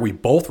a year. We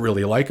both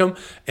really like him.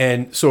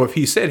 And so if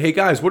he said, hey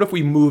guys, what if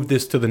we move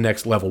this to the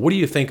next level? What do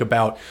you think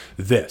about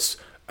this?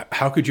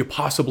 How could you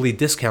possibly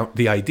discount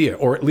the idea?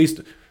 Or at least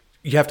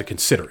you have to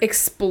consider it.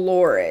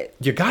 Explore it.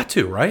 You got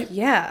to, right?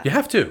 Yeah. You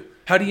have to.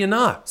 How do you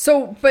not?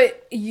 So,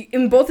 but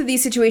in both of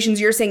these situations,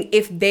 you're saying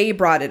if they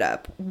brought it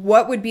up,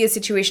 what would be a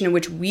situation in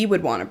which we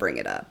would want to bring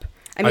it up?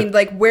 I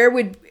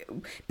mean,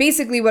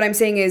 basically what I'm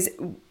saying is,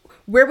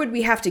 where would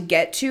we have to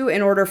get to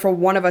in order for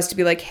one of us to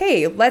be like,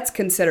 hey, let's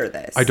consider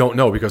this? I don't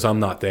know because I'm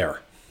not there.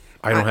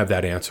 I don't have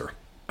that answer.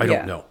 I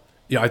don't know.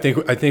 Yeah, I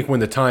think when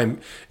the time,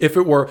 if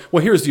it were,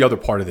 well, here's the other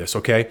part of this,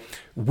 okay?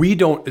 we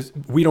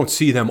don't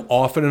see them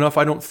often enough,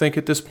 I don't think,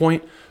 at this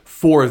point,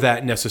 for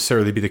that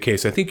necessarily to be the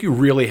case. I think you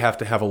really have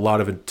to have a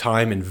lot of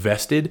time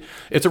invested.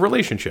 It's a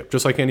relationship,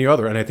 just like any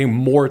other, and I think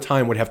more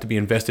time would have to be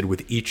invested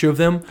with each of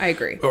them. I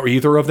agree. Or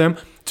either of them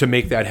to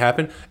make that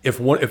happen. If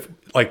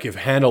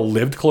Hannah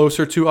lived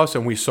closer to us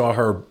and we saw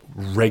her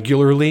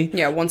regularly,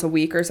 once a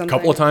week or something, a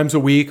couple of times a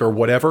week or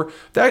whatever,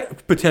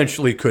 that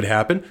potentially could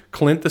happen.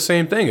 Clint, the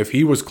same thing. If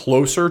he was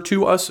closer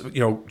to us,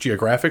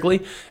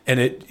 geographically,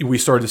 and we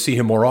started to see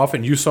him more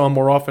often, you saw him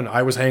more often,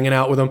 I was hanging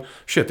out with him,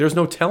 there's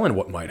no telling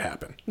what might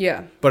happen.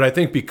 Yeah. But I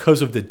think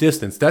because of the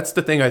distance, that's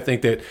the thing I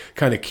think that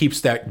kind of keeps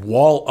that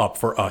wall up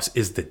for us,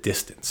 is the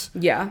distance.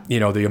 Yeah.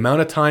 The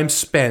amount of time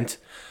spent,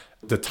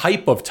 the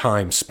type of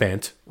time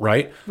spent,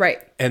 right? Right.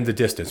 And the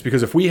distance.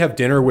 Because if we have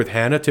dinner with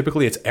Hannah,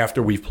 typically it's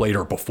after we've played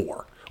her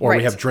before. Or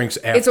we have drinks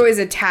after. It's always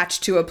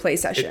attached to a play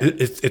session.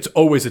 It's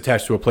always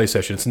attached to a play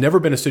session. It's never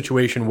been a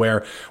situation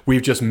where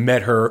we've just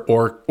met her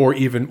or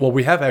even, well,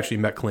 we have actually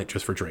met Clint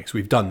just for drinks.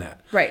 We've done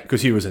that. Right.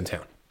 Because he was in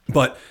town.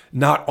 But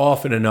not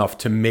often enough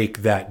to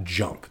make that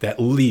jump, that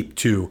leap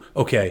to,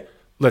 okay,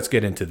 let's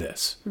get into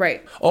this.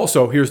 Right.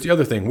 Also, here's the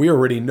other thing. We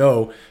already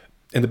know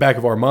in the back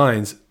of our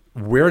minds,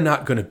 we're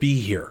not going to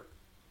be here.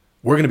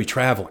 We're going to be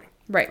traveling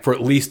for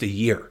at least a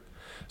year.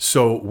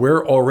 So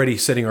we're already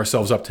setting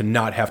ourselves up to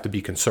not have to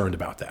be concerned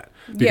about that,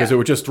 because it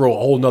would just throw a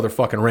whole nother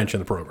fucking wrench in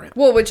the program.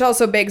 Well, which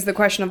also begs the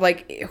question of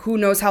who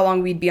knows how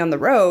long we'd be on the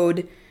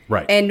road.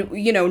 Right. And,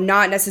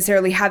 not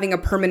necessarily having a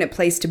permanent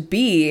place to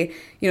be,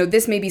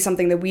 this may be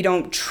something that we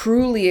don't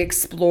truly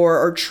explore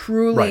or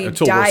truly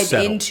dive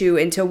into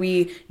until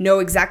we know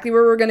exactly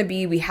where we're going to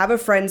be. We have a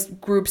friends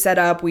group set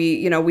up.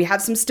 We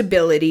have some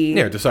stability.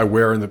 Yeah. Decide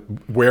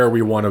where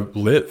we want to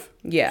live.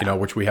 Yeah.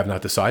 Which we have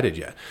not decided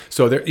yet.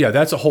 So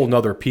that's a whole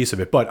nother piece of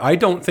it. But I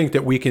don't think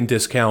that we can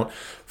discount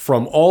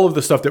from all of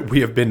the stuff that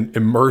we have been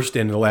immersed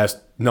in the last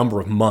number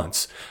of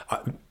months.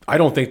 I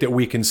don't think that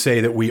we can say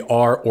that we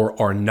are or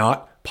are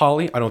not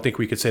poly. I don't think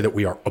we could say that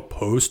we are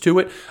opposed to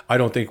it. I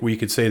don't think we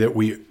could say that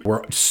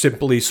we're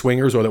simply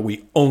swingers or that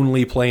we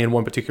only play in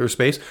one particular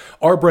space.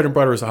 Our bread and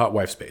butter is a hot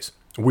wife space.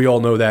 We all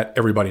know that.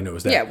 Everybody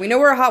knows that. Yeah, we know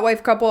we're a hot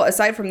wife couple.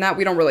 Aside from that,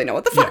 we don't really know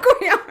what the fuck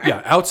we are.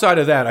 Yeah, outside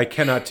of that, I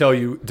cannot tell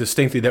you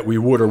distinctly that we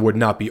would or would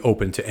not be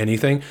open to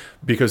anything,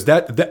 because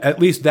that at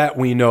least that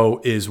we know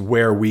is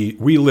where we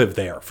live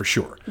there for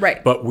sure.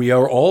 Right. But we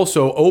are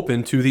also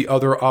open to the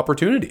other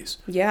opportunities.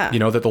 Yeah.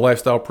 That the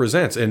lifestyle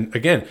presents. And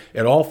again,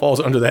 it all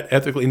falls under that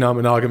ethically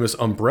non-monogamous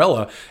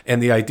umbrella,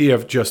 and the idea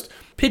of just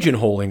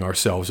pigeonholing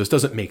ourselves just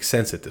doesn't make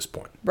sense at this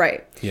point.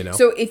 Right.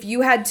 So if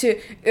you had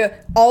to,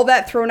 all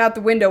that thrown out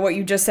the window, what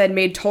you just said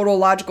made total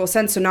logical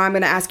sense. So now I'm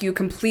going to ask you a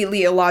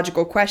completely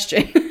illogical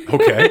question.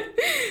 Okay.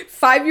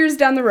 5 years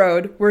down the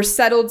road, we're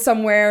settled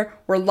somewhere,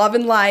 we're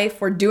loving life,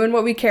 we're doing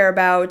what we care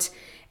about.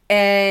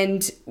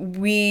 And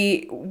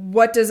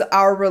what does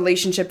our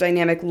relationship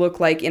dynamic look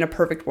like in a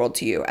perfect world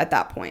to you at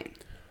that point?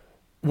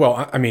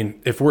 Well, I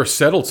mean, if we're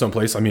settled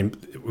someplace,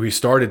 we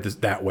started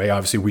that way.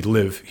 Obviously, we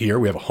live here.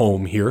 We have a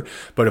home here.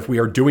 But if we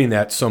are doing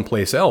that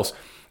someplace else,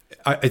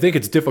 I think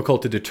it's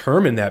difficult to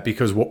determine that,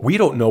 because we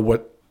don't know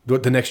what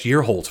the next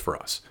year holds for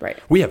us. Right.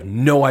 We have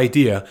no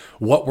idea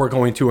what we're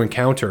going to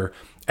encounter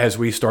as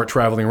we start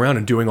traveling around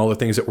and doing all the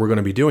things that we're going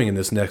to be doing in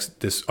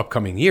this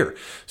upcoming year.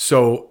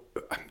 So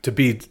to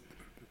be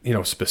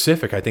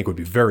specific, I think would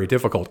be very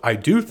difficult. I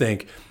do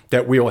think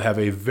that we'll have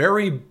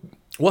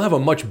a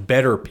much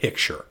better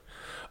picture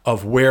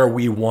of where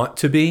we want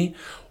to be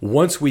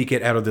once we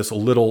get out of this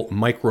little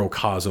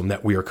microcosm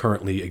that we are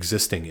currently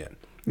existing in.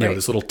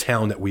 This little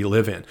town that we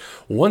live in.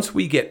 Once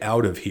we get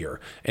out of here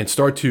and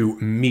start to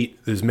meet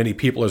as many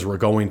people as we're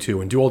going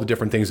to and do all the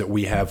different things that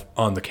we have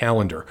on the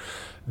calendar,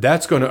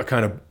 that's going to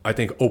kind of, I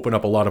think, open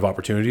up a lot of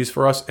opportunities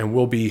for us, and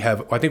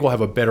I think we'll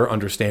have a better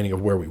understanding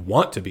of where we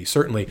want to be.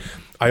 Certainly,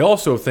 I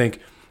also think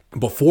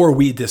before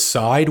we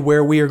decide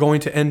where we are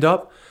going to end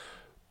up,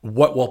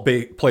 what will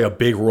play a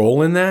big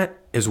role in that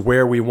is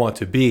where we want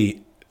to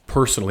be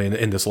personally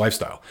in this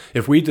lifestyle.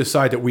 If we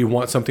decide that we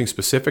want something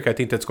specific, I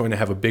think that's going to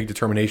have a big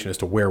determination as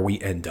to where we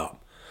end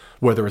up,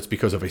 whether it's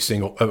because of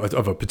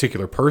a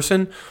particular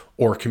person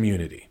or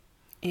community.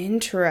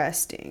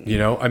 Interesting.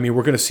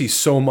 We're going to see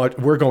so much.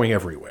 We're going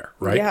everywhere,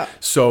 right? Yeah.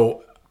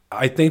 So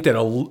I think that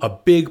a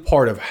big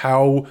part of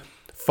how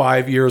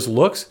 5 years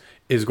looks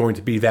is going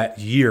to be that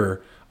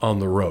year on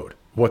the road,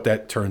 what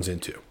that turns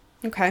into.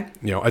 Okay.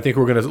 I think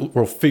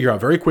we'll figure out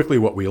very quickly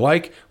what we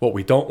like, what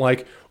we don't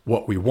like,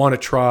 what we want to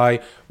try,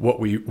 what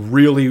we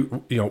really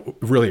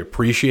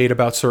appreciate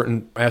about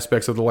certain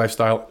aspects of the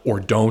lifestyle or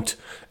don't.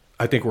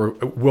 I think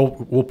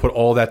we'll put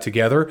all that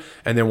together,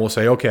 and then we'll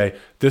say, okay,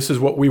 this is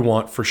what we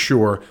want for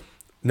sure.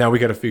 Now we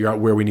got to figure out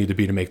where we need to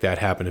be to make that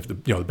happen. If the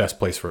best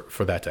place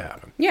for that to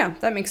happen. Yeah,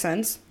 that makes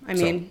sense. I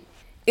mean,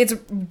 it's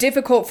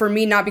difficult for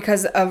me, not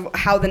because of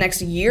how the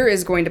next year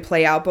is going to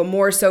play out, but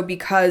more so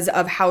because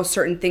of how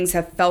certain things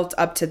have felt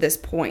up to this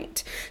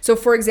point. So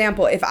for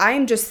example, if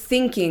I'm just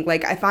thinking,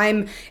 if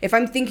I'm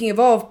thinking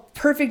of,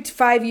 perfect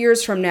 5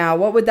 years from now,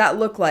 what would that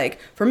look like?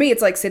 For me,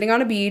 it's like sitting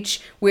on a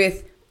beach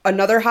with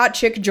another hot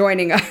chick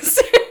joining us.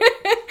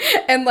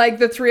 And like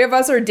the three of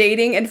us are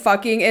dating and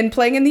fucking and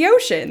playing in the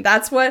ocean.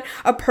 That's what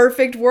a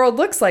perfect world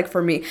looks like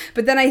for me.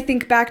 But then I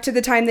think back to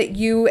the time that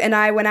you and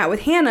I went out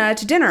with Hannah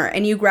to dinner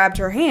and you grabbed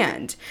her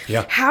hand.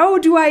 Yeah. How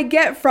do I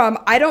get from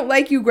I don't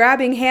like you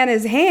grabbing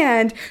Hannah's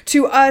hand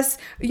to us,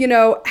 you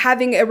know,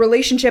 having a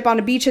relationship on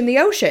a beach in the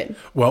ocean?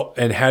 Well,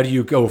 and how do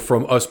you go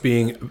from us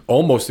being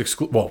almost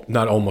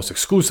not almost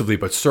exclusively,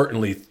 but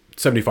certainly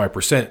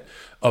 75%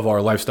 of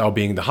our lifestyle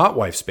being the hot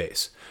wife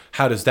space?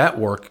 How does that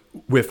work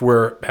if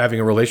we're having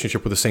a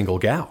relationship with a single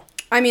gal?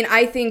 I mean,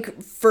 I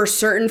think for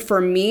certain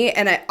for me,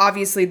 and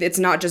obviously it's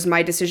not just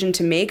my decision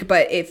to make,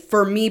 but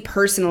for me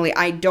personally,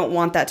 I don't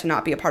want that to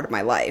not be a part of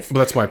my life. Well,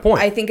 that's my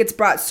point. I think it's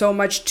brought so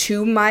much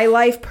to my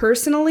life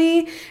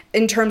personally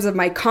in terms of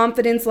my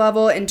confidence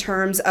level, in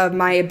terms of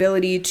my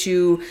ability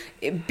to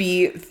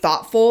be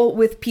thoughtful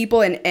with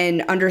people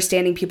and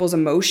understanding people's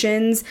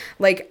emotions.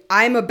 Like,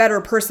 I'm a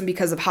better person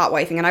because of hot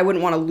wifing, and I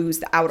wouldn't want to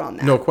lose out on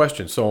that. No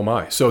question. So am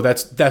I. So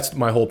that's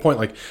my whole point.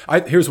 Like,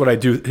 here's what I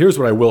do. Here's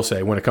what I will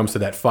say when it comes to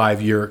that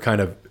 5-year kind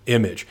of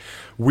image.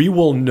 We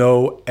will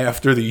know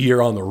after the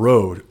year on the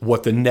road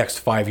what the next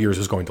 5 years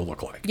is going to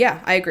look like.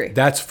 Yeah, I agree.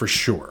 That's for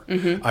sure.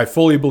 Mm-hmm. I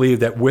fully believe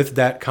that with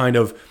that kind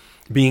of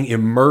being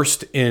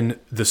immersed in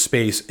the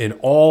space in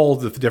all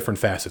the different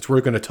facets,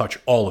 we're going to touch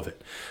all of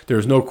it.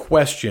 There's no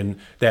question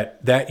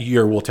that that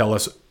year will tell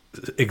us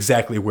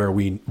exactly where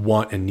we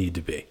want and need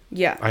to be.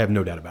 Yeah. I have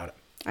no doubt about it.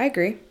 I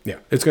agree. Yeah,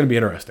 it's going to be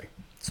interesting.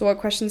 So what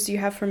questions do you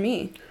have for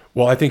me?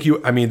 Well, I think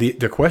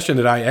the question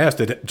that I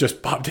asked, it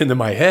just popped into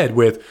my head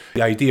with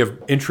the idea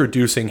of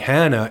introducing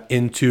Hannah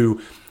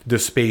into the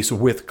space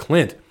with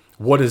Clint.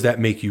 What does that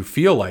make you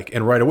feel like?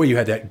 And right away you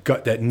had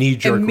that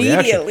knee-jerk reaction.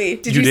 Immediately.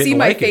 Did you see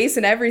my face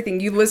and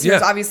everything? You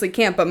listeners obviously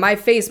can't, but my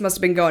face must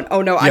have been going,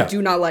 oh no, I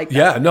do not like that.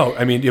 Yeah, no,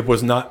 I mean,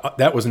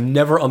 that was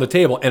never on the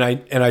table. And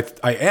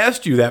I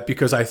asked you that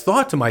because I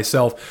thought to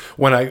myself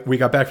when we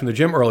got back from the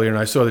gym earlier and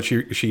I saw that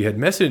she had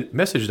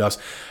messaged us,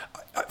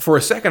 for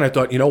a second I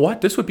thought, you know what?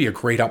 This would be a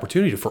great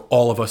opportunity for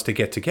all of us to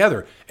get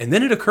together. And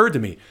then it occurred to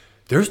me,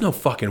 there's no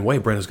fucking way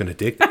Brenda's going to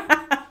dig that.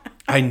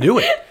 I knew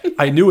it.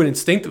 I knew it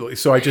instinctively,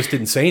 so I just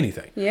didn't say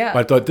anything. Yeah. But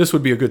I thought this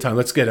would be a good time.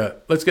 Let's get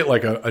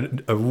like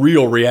a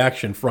real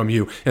reaction from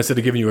you instead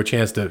of giving you a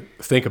chance to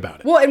think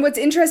about it. Well, and what's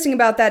interesting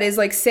about that is,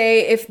 like,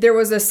 say if there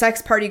was a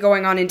sex party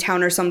going on in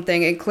town or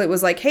something and Clint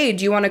was like, hey,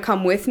 do you want to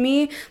come with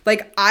me?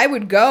 Like, I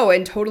would go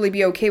and totally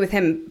be okay with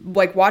him,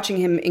 like, watching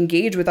him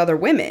engage with other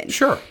women.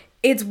 Sure.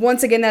 It's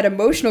once again that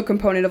emotional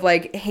component of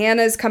like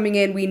Hannah's coming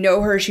in, we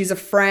know her, she's a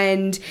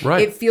friend.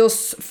 Right. It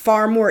feels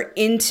far more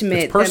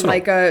intimate than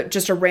like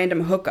just a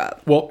random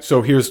hookup. Well,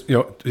 so here's,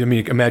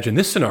 imagine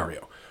this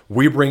scenario.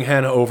 We bring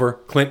Hannah over,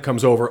 Clint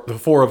comes over, the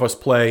four of us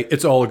play,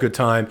 it's all a good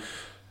time.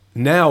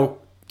 Now,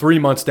 3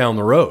 months down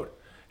the road,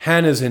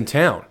 Hannah's in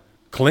town,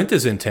 Clint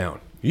is in town.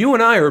 You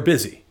and I are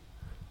busy.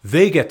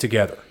 They get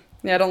together.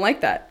 Yeah, I don't like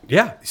that.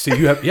 Yeah. So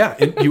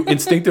you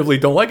instinctively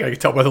don't like it. I can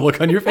tell by the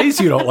look on your face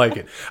you don't like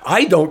it.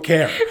 I don't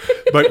care,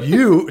 but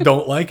you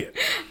don't like it.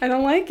 I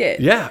don't like it.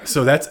 Yeah.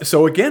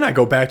 So again, I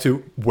go back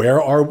to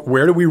where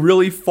do we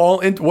really fall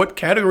into? What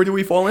category do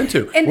we fall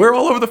into? And we're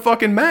all over the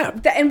fucking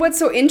map. And what's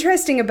so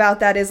interesting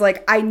about that is,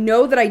 like, I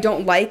know that I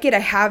don't like it. I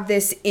have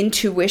this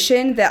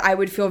intuition that I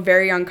would feel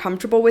very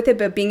uncomfortable with it,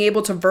 but being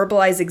able to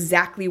verbalize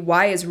exactly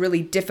why is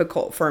really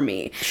difficult for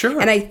me. Sure.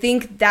 And I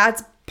think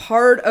that's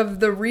part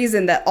of the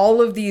reason that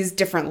all of these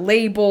different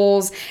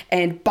labels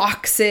and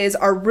boxes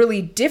are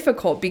really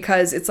difficult,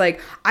 because it's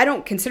like, I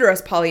don't consider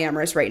us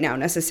polyamorous right now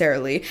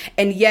necessarily.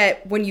 And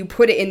yet when you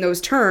put it in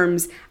those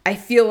terms, I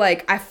feel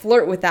like I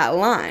flirt with that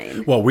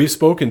line. Well, we've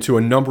spoken to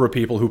a number of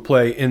people who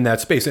play in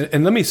that space.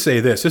 And let me say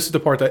this is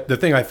the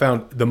thing I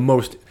found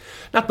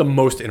not the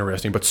most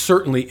interesting, but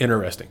certainly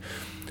interesting.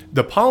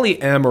 The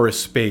polyamorous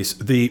space,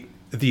 the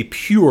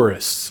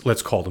purists,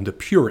 let's call them the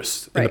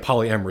purists in the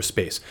polyamorous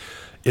space.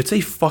 It's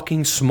a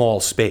fucking small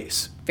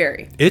space.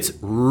 Very. It's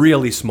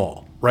really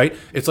small, right?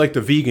 It's like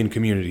the vegan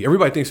community.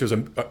 Everybody thinks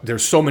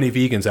there's so many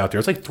vegans out there.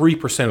 It's like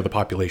 3% of the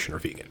population are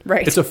vegan.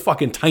 Right. It's a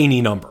fucking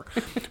tiny number,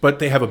 but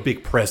they have a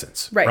big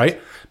presence,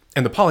 right?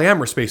 And the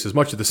polyamorous space is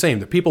much of the same.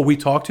 The people we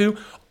talk to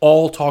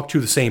all talk to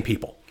the same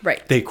people.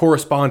 Right. They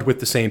correspond with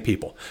the same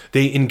people.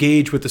 They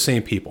engage with the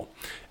same people.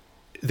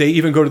 They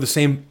even go to the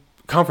same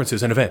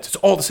conferences and events. It's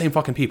all the same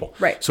fucking people.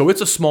 Right. So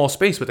it's a small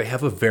space, but they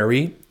have a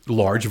very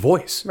large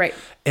voice. Right.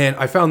 And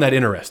I found that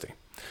interesting.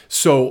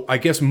 So I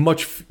guess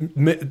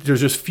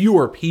there's just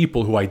fewer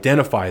people who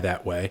identify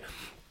that way.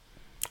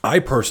 I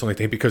personally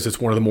think because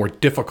it's one of the more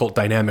difficult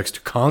dynamics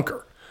to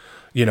conquer.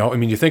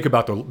 You think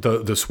about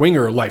the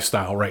swinger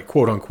lifestyle, right?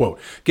 Quote unquote.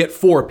 Get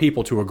 4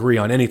 people to agree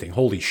on anything.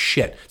 Holy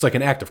shit. It's like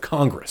an act of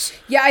Congress.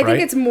 Yeah, I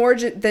think it's more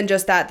than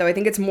just that, though. I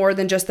think it's more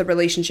than just the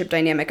relationship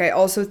dynamic. I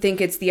also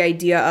think it's the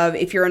idea of,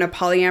 if you're in a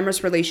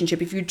polyamorous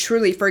relationship, if you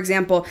truly, for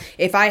example,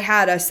 if I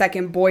had a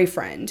second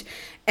boyfriend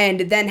and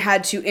then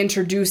had to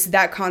introduce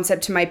that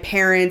concept to my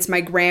parents,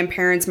 my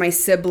grandparents, my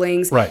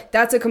siblings, right.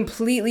 That's a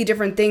completely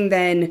different thing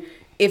than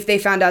if they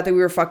found out that we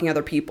were fucking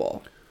other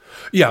people.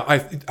 Yeah,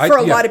 for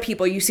a lot of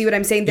people, you see what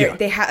I'm saying?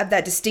 They have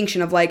that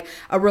distinction of like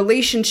a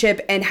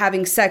relationship and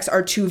having sex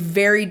are two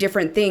very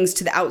different things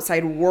to the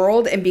outside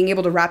world, and being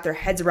able to wrap their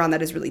heads around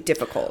that is really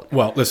difficult.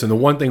 Well, listen, the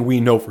one thing we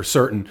know for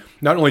certain,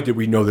 not only did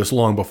we know this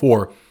long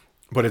before,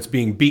 but it's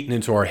being beaten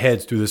into our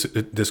heads through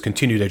this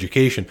continued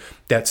education,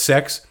 that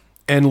sex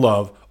and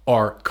love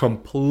are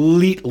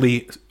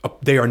completely,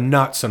 they are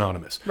not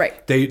synonymous.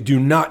 Right. They do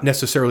not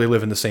necessarily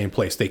live in the same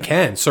place. They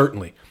can,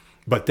 certainly,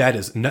 but that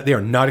is not, they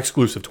are not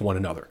exclusive to one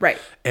another. Right.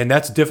 And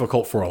that's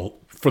difficult for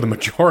the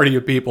majority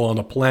of people on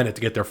the planet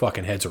to get their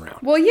fucking heads around.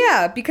 Well,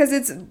 yeah, because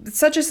it's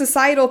such a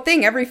societal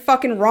thing. Every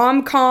fucking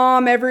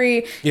rom-com,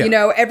 every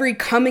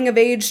coming of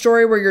age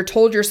story where you're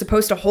told you're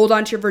supposed to hold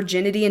on to your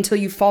virginity until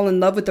you fall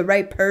in love with the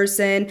right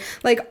person.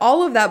 Like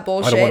all of that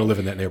bullshit. I don't want to live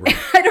in that neighborhood.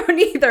 I don't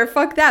either.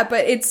 Fuck that.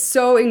 But it's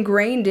so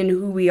ingrained in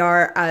who we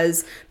are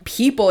as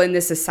people in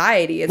this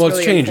society. It's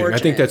really changing. Unfortunate.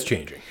 I think that's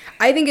changing.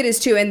 I think it is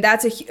too, and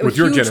that's with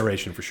your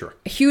generation for sure.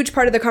 A huge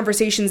part of the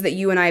conversations that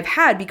you and I have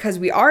had, because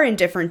we are in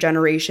different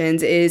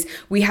generations, is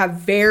we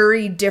have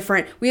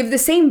the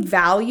same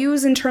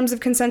values in terms of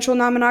consensual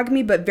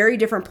non-monogamy, but very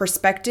different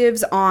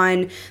perspectives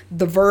on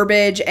the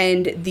verbiage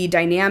and the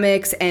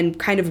dynamics and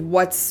kind of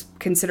what's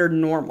considered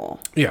normal.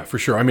 Yeah, for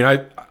sure. I mean,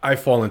 I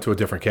fall into a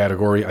different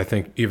category, I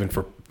think, even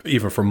for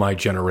my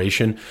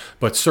generation,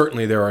 but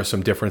certainly there are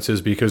some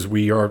differences because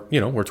we're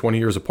 20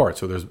 years apart.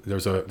 So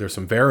there's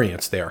some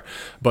variance there.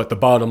 But the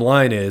bottom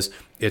line is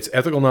it's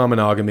ethical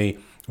non-monogamy.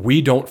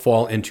 We don't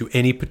fall into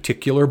any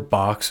particular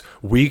box.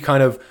 We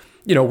kind of,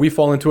 we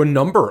fall into a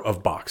number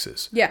of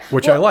boxes,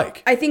 which I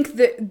like. I think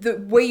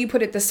the way you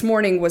put it this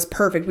morning was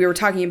perfect. We were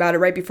talking about it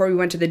right before we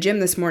went to the gym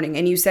this morning.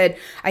 And you said,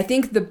 I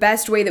think the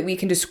best way that we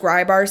can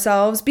describe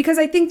ourselves, because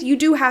I think you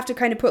do have to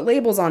kind of put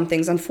labels on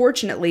things,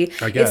 unfortunately.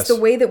 I guess. It's the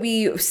way that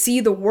we see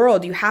the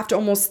world. You have to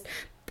almost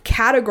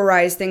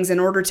categorize things in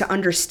order to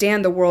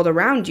understand the world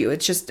around you.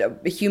 It's just a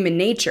human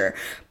nature.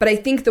 But I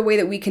think the way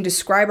that we can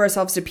describe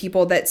ourselves to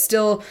people that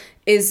still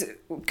is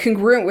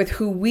congruent with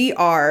who we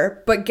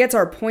are, but gets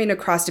our point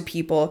across to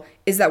people,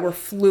 is that we're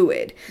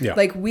fluid. Yeah.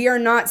 Like, we are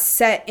not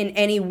set in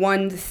any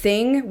one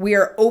thing. We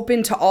are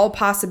open to all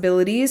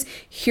possibilities.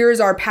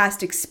 Here's our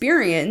past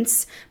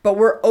experience, but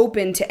we're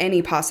open to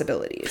any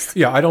possibilities.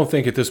 Yeah, I don't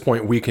think at this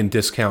point we can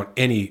discount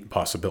any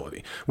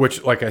possibility,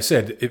 which, like I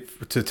said,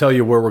 to tell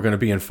you where we're going to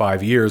be in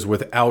 5 years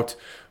without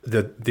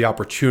the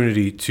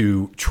opportunity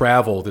to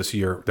travel this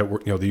year, that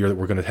we're, the year that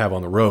we're going to have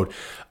on the road,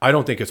 I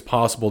don't think it's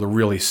possible to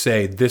really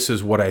say this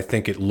is what I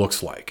think it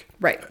looks like.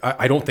 Right.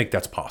 I don't think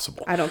that's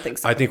possible. I don't think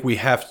so. I think we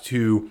have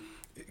to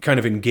kind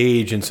of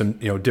engage in some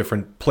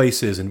different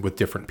places and with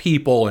different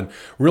people and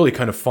really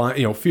kind of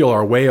find feel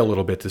our way a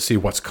little bit to see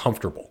what's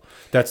comfortable.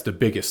 That's the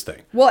biggest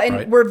thing. Well,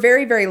 and we're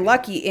very, very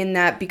lucky in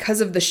that because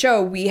of the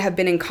show, we have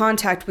been in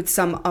contact with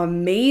some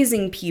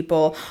amazing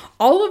people,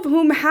 all of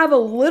whom have a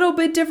little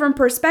bit different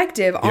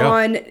perspective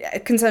on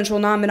consensual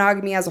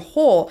non-monogamy as a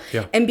whole.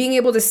 Yeah. And being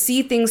able to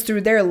see things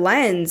through their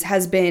lens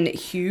has been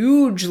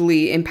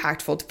hugely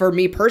impactful for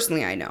me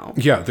personally, I know.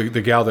 Yeah,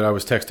 the gal that I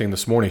was texting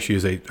this morning, she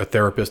is a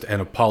therapist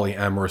and a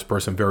polyamorous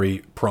person,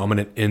 very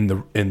prominent in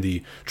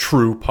the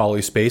true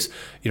poly space.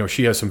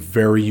 She has some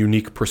very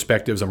unique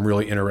perspectives. I'm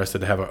really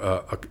interested to have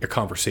a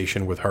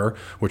conversation with her,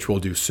 which we'll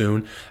do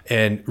soon,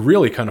 and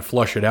really kind of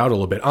flush it out a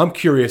little bit. I'm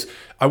curious.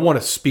 I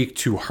want to speak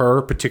to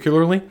her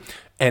particularly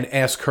and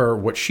ask her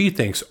what she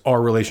thinks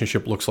our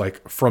relationship looks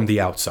like from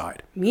the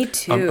outside. Me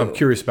too. I'm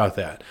curious about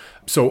that.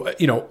 So,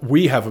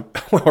 we have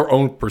our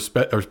own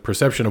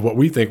perception of what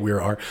we think we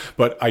are,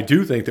 but I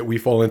do think that we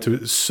fall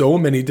into so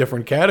many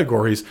different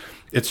categories.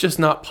 It's just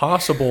not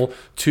possible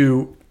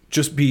to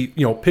just be,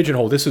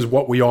 pigeonhole. This is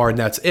what we are and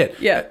that's it.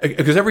 Yeah.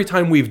 Because every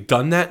time we've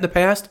done that in the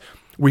past,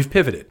 we've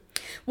pivoted.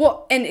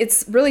 Well, and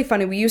it's really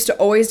funny. We used to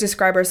always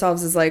describe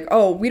ourselves as like,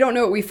 oh, we don't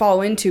know what we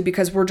fall into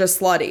because we're just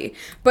slutty.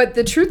 But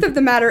the truth of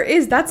the matter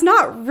is that's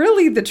not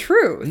really the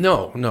truth.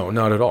 No,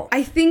 not at all.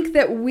 I think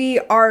that we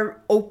are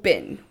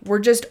open. We're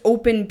just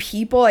open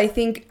people. I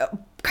think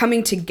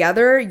coming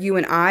together, you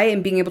and I,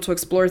 and being able to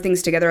explore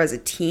things together as a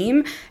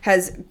team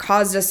has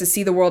caused us to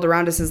see the world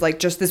around us as like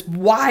just this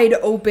wide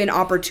open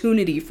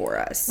opportunity for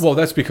us. Well,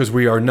 that's because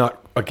we are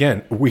not,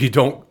 again, we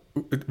don't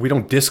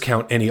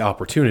discount any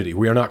opportunity.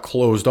 We are not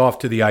closed off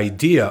to the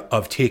idea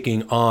of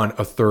taking on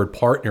a third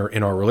partner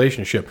in our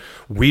relationship.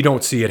 We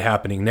don't see it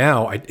happening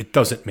now. It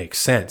doesn't make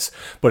sense.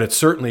 But it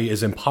certainly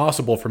is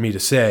impossible for me to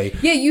say.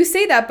 Yeah, you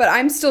say that, but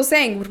I'm still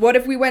saying, what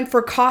if we went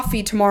for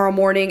coffee tomorrow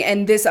morning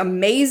and this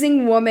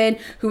amazing woman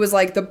who was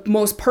like the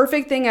most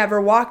perfect thing ever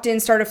walked in,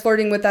 started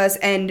flirting with us,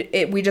 and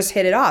we just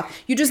hit it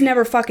off? You just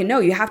never fucking know.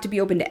 You have to be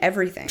open to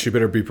everything. She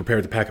better be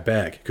prepared to pack a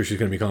bag because she's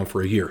going to be gone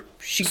for a year.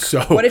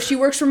 What if she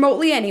works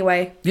remotely anyway?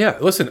 Yeah,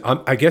 listen,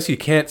 I guess you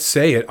can't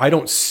say it. I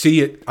don't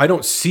see it. I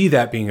don't see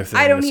that being a thing.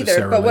 I don't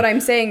either. But what I'm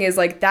saying is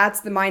like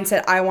that's the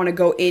mindset I want to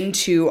go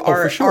into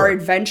our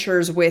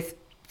adventures with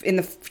in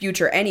the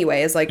future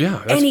anyway. Is like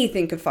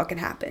anything could fucking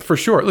happen. For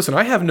sure. Listen,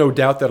 I have no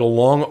doubt that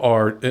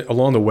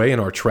along the way in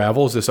our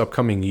travels this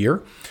upcoming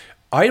year,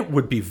 I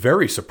would be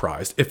very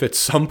surprised if at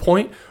some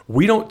point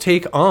we don't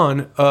take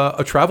on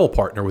a travel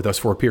partner with us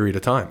for a period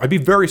of time. I'd be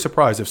very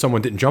surprised if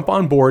someone didn't jump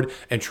on board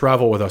and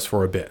travel with us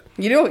for a bit.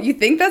 You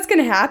think that's going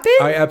to happen?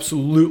 I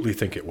absolutely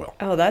think it will.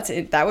 Oh, that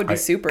would be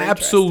super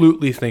interesting.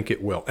 Absolutely think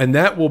it will. And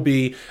that will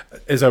be,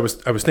 as I was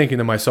thinking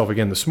to myself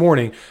again this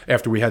morning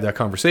after we had that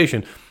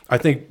conversation, I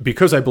think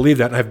because I believe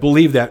that, and I've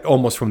believed that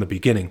almost from the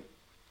beginning,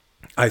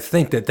 I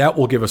think that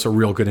will give us a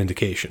real good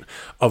indication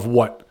of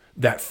what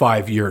that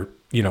 5-year,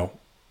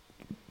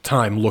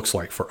 time looks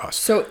like for us.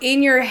 So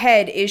in your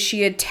head, is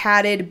she a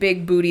tatted,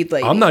 big bootied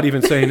lady? I'm not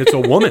even saying it's a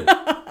woman.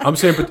 I'm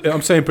saying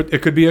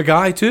it could be a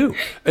guy too.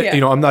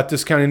 Yeah. I'm not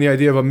discounting the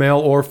idea of a male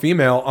or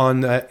female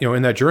on that,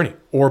 in that journey,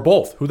 or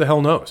both. Who the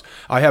hell knows?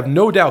 I have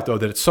no doubt though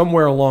that it's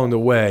somewhere along the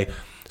way,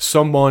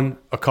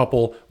 a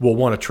couple will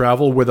want to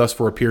travel with us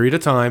for a period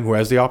of time who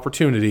has the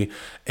opportunity,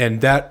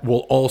 and that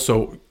will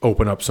also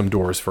open up some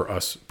doors for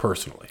us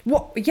personally.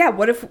 Well, yeah,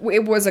 what if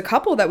it was a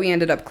couple that we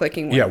ended up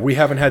clicking with? Yeah, we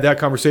haven't had that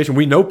conversation.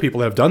 We know people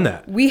that have done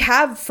that. We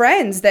have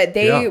friends that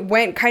they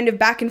went kind of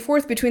back and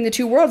forth between the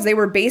two worlds. They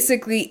were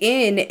basically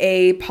in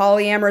a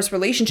polyamorous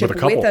relationship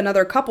with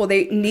another couple.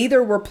 They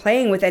neither were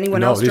playing with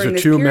anyone else during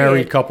this period. These are two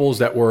married couples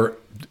that were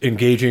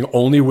engaging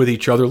only with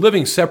each other,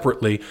 living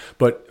separately,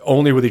 but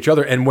only with each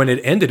other. And when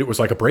it ended, it was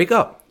like a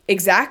breakup.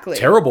 Exactly.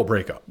 Terrible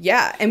breakup.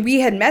 Yeah. And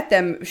we had met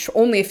them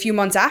only a few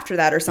months after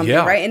that or something,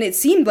 right? And it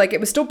seemed like it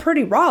was still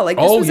pretty raw. Like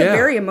this was a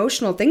very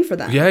emotional thing for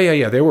them.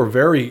 Yeah. They were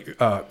very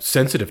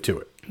sensitive to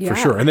it, for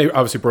sure. And they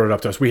obviously brought it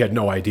up to us. We had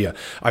no idea.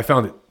 I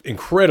found it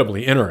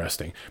incredibly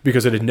interesting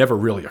because it had never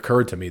really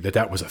occurred to me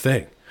that was a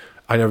thing.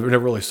 I never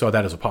really saw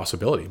that as a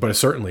possibility, but it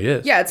certainly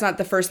is. Yeah, it's not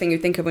the first thing you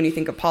think of when you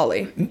think of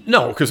poly.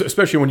 No, because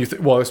especially when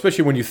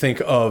you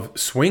think of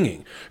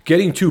swinging,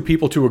 getting two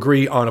people to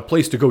agree on a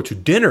place to go to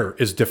dinner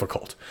is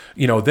difficult.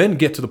 Then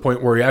get to the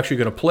point where you're actually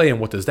going to play,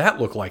 and what does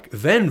that look like?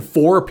 Then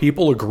 4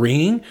 people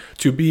agreeing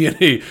to be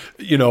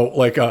in a,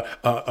 like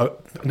a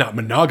not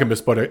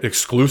monogamous, but an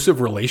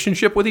exclusive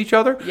relationship with each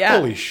other. Yeah.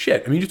 Holy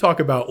shit! I mean, you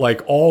talk about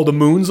like all the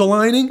moons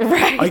aligning.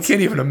 Right. I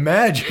can't even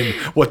imagine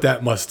what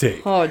that must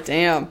take. Oh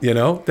damn.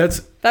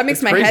 That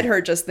makes my head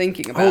hurt just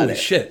thinking about it. Holy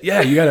shit.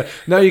 Yeah, you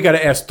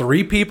gotta ask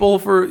 3 people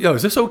for,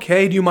 is this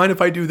okay? Do you mind if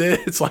I do this?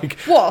 It's like,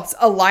 well, it's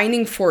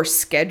aligning for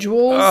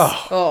schedules.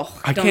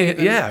 I can't,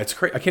 it's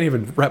crazy. I can't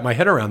even wrap my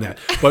head around that.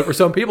 But for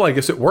some people, I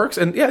guess it works.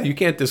 And yeah, you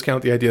can't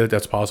discount the idea that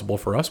that's possible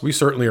for us. We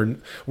certainly are.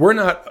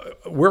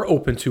 We're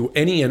open to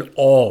any and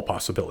all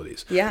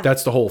possibilities. Yeah.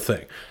 That's the whole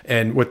thing.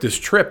 And with this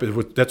trip,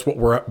 that's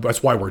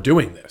why we're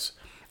doing this.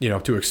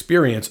 To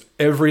experience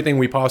everything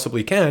we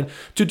possibly can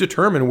to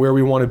determine where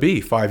we want to be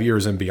 5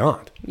 years and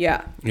beyond.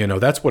 Yeah.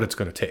 That's what it's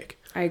going to take.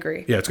 I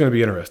agree. Yeah, it's going to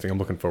be interesting. I'm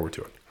looking forward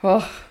to it.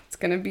 Oh, it's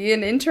going to be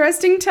an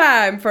interesting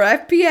time for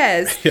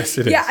FPS. Yes,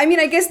 it is. Yeah, I mean,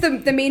 I guess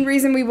the main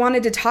reason we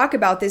wanted to talk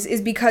about this is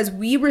because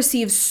we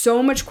receive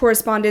so much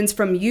correspondence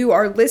from you,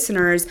 our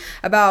listeners,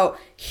 about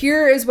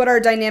here is what our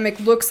dynamic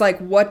looks like.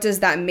 What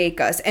does that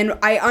make us? And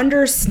I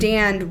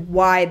understand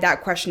why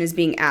that question is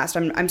being asked.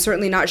 I'm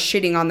certainly not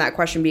shitting on that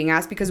question being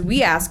asked because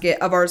we ask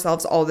it of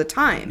ourselves all the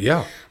time.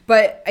 Yeah.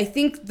 But I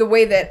think the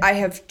way that I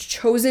have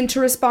chosen to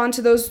respond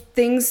to those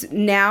things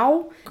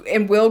now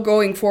and will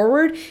going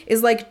forward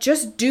is like,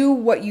 just do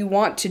what you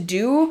want to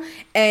do.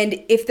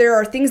 And if there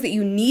are things that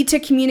you need to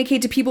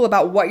communicate to people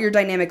about what your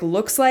dynamic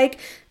looks like,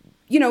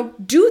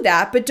 do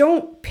that, but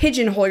don't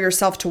pigeonhole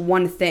yourself to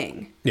one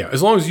thing. Yeah,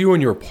 as long as you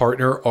and your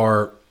partner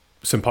are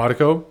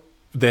simpatico,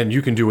 then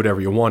you can do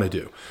whatever you want to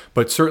do.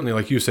 But certainly,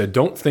 like you said,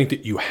 don't think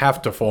that you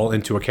have to fall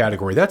into a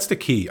category. That's the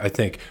key, I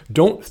think.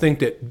 Don't think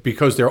that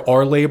because there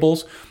are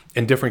labels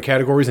and different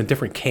categories and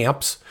different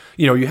camps,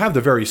 you have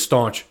the very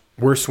staunch,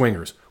 we're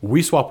swingers.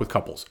 We swap with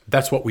couples.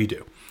 That's what we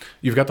do.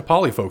 You've got the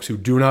poly folks who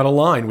do not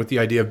align with the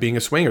idea of being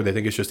a swinger. They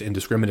think it's just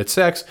indiscriminate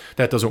sex.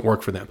 That doesn't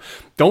work for them.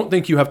 Don't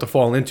think you have to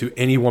fall into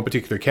any one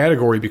particular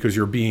category because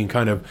you're being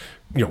kind of,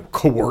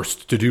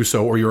 coerced to do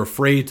so, or you're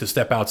afraid to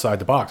step outside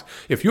the box.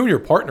 If you and your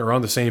partner are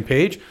on the same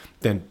page,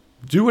 then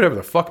do whatever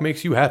the fuck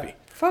makes you happy.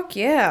 Fuck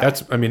yeah.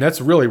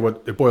 That's really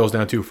what it boils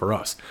down to for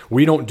us.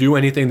 We don't do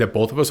anything that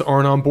both of us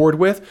aren't on board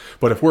with,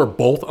 but if we're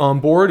both on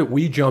board,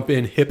 we jump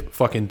in hip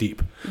fucking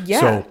deep. Yeah.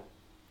 So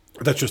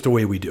that's just the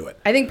way we do it.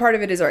 I think part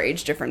of it is our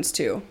age difference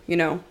too,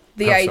 How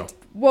so?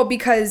 Well,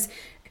 because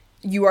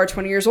you are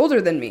 20 years older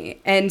than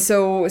me. And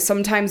so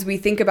sometimes we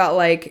think about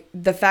like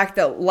the fact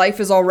that life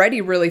is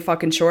already really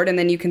fucking short. And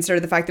then you consider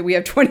the fact that we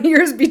have 20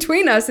 years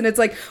between us. And it's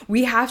like,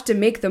 we have to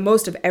make the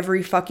most of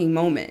every fucking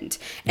moment.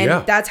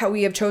 And that's how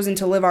we have chosen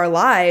to live our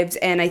lives.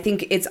 And I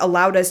think it's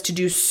allowed us to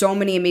do so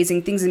many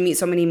amazing things and meet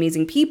so many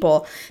amazing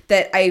people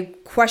that I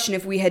question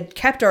if we had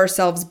kept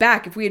ourselves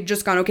back, if we had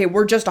just gone, okay,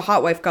 we're just a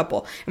hot wife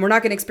couple and we're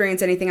not going to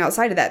experience anything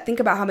outside of that.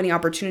 Think about how many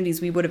opportunities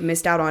we would have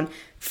missed out on,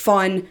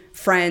 fun,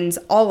 friends,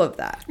 all of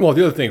that. Well,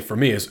 the other thing for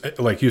me is,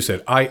 like you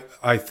said, I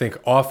think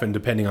often,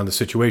 depending on the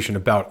situation,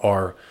 about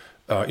our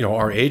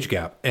age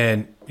gap.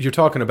 And you're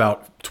talking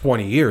about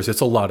 20 years. It's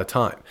a lot of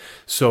time.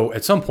 So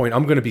at some point,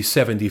 I'm going to be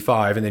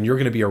 75, and then you're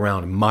going to be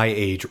around my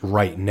age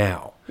right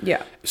now.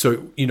 Yeah.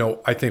 So,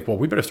 I think, well,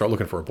 we better start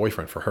looking for a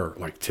boyfriend for her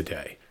like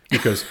today.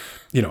 Because,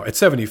 at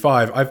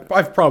 75,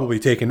 I've probably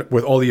taken,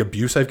 with all the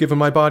abuse I've given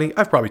my body,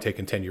 I've probably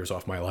taken 10 years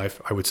off my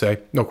life, I would say.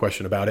 No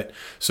question about it.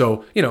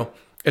 So,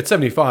 at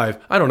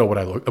 75, I don't know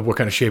what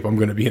kind of shape I'm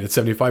going to be in at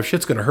 75.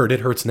 Shit's going to hurt.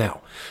 It hurts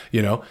now,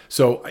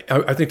 So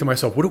I think to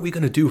myself, what are we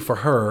going to do for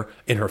her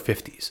in her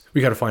 50s?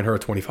 We got to find her a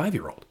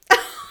 25-year-old.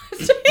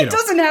 It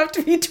doesn't have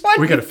to be 25.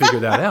 We got to figure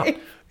that out.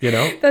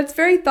 That's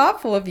very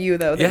thoughtful of you,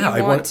 though, that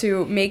you want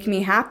to make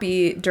me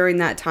happy during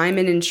that time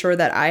and ensure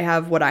that I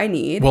have what I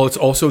need. Well, it's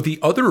also the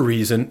other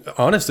reason,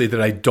 honestly,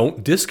 that I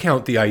don't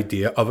discount the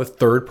idea of a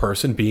third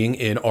person being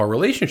in our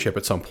relationship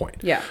at some point.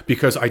 Yeah.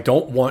 Because I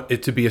don't want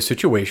it to be a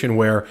situation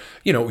where,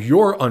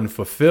 you're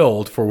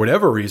unfulfilled for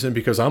whatever reason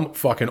because I'm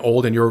fucking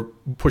old and you're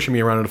pushing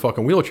me around in a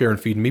fucking wheelchair and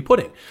feeding me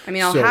pudding. I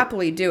mean, I'll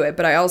happily do it,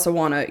 but I also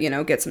want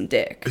to, get some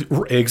dick.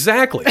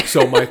 Exactly.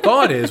 So my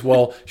thought is,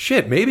 well,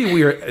 shit,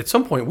 maybe at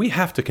some point we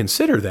have to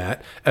consider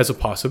that as a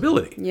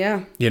possibility.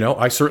 Yeah.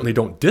 I certainly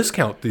don't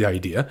discount the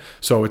idea.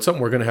 So it's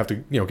something we're going to have to,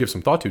 give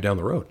some thought to down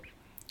the road.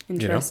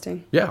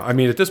 Interesting. Yeah. I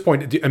mean, at this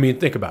point,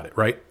 think about it,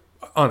 right?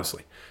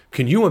 Honestly,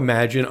 can you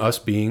imagine us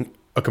being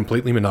a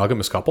completely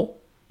monogamous couple?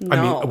 No.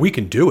 I mean, we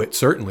can do it,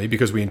 certainly,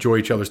 because we enjoy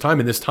each other's time.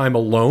 And this time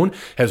alone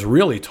has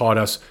really taught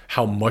us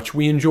how much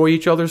we enjoy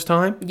each other's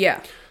time.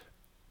 Yeah.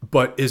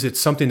 But is it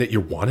something that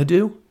you want to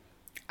do?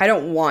 I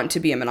don't want to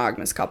be a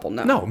monogamous couple,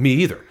 no. No, me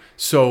either.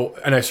 So,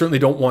 and I certainly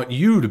don't want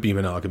you to be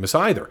monogamous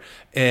either.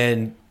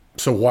 And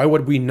so why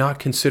would we not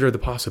consider the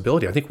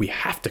possibility? I think we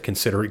have to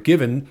consider it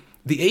given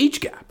the age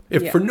gap.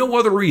 If for no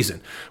other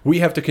reason, we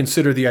have to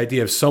consider the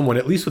idea of someone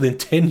at least within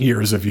 10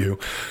 years of you,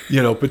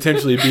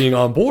 potentially being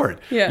on board.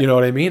 Yeah. You know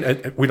what I mean?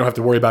 We don't have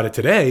to worry about it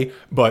today,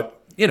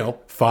 but,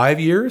 5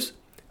 years,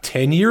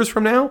 10 years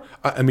from now,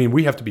 I mean,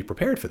 we have to be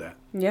prepared for that.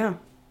 Yeah.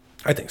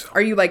 I think so.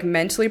 Are you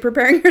mentally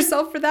preparing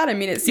yourself for that? I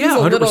mean, it seems a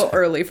little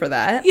early for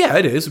that. Yeah,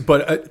 it is.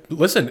 But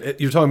listen,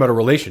 you're talking about a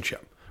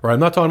relationship, right? I'm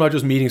not talking about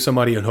just meeting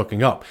somebody and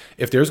hooking up.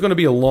 If there's going to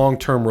be a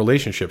long-term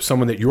relationship,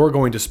 someone that you're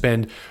going to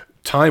spend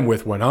time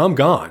with when I'm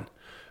gone,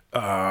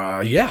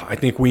 I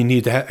think we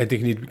need to. I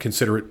think you need to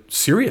consider it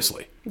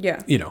seriously.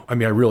 Yeah. I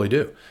mean, I really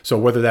do. So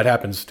whether that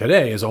happens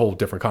today is a whole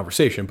different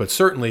conversation. But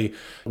certainly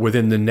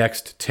within the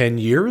next 10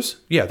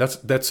 years,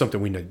 that's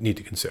something we need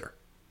to consider.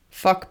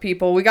 Fuck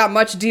people. We got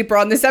much deeper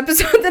on this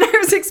episode than I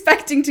was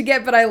expecting to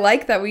get, but I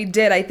like that we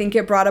did. I think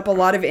it brought up a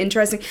lot of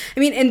interesting... I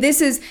mean, and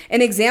this is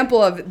an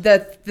example of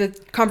the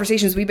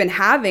conversations we've been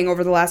having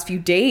over the last few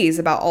days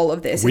about all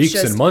of this. Weeks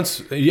and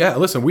months. Yeah,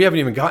 listen, we haven't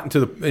even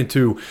gotten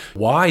into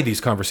why these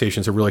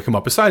conversations have really come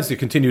up. Besides the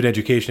continued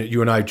education that you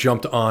and I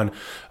jumped on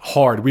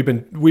hard. We've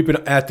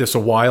been at this a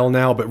while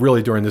now, but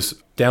really during this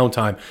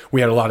downtime, we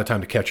had a lot of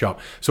time to catch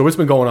up. So it's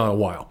been going on a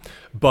while.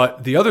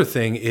 But the other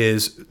thing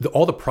is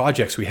all the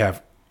projects we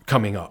have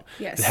coming up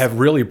have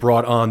really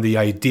brought on the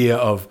idea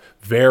of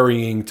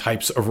varying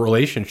types of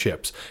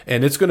relationships,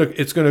 and it's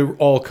gonna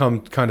all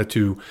come kind of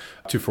to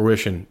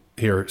fruition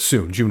here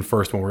soon, June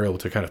 1st, when we're able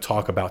to kind of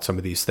talk about some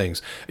of these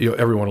things.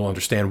 Everyone will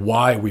understand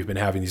why we've been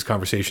having these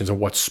conversations and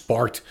what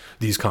sparked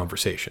these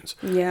conversations.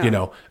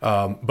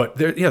 But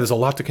there's a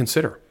lot to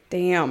consider.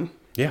 Damn.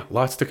 Yeah,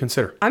 lots to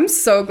consider. I'm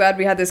so glad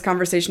we had this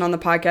conversation on the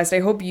podcast. I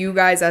hope you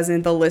guys, as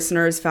in the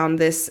listeners, found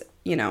this,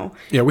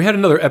 Yeah, we had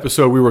another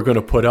episode we were going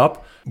to put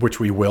up,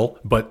 which we will,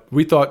 but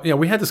we thought,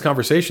 we had this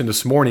conversation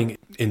this morning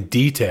in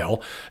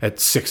detail at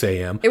 6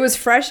 a.m. It was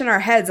fresh in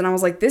our heads, and I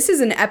was like, this is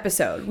an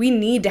episode. We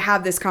need to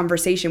have this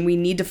conversation. We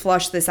need to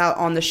flush this out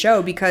on the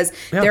show because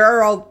there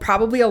are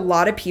probably a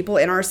lot of people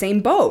in our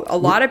same boat. A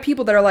lot of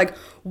people that are like,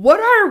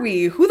 what are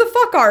we? Who the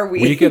fuck are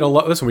we? We get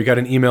we got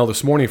an email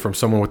this morning from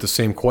someone with the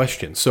same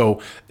question.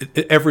 So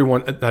not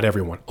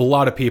everyone, a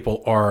lot of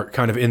people are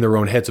kind of in their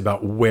own heads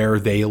about where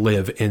they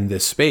live in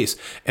this space.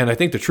 And I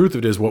think the truth of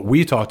it is what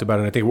we talked about,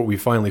 and I think what we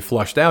finally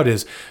flushed out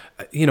is,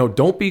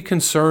 don't be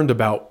concerned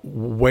about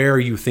where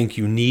you think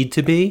you need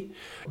to be.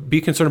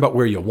 Be concerned about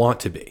where you want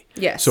to be.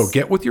 Yes. So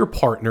get with your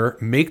partner,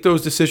 make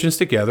those decisions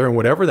together, and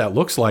whatever that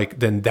looks like,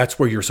 then that's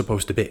where you're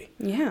supposed to be.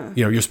 Yeah.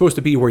 You're supposed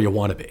to be where you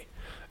want to be,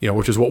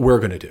 which is what we're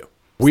going to do.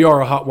 We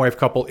are a hot wife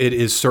couple. It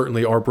is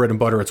certainly our bread and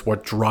butter. It's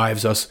what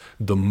drives us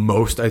the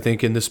most, I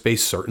think, in this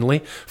space,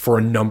 certainly, for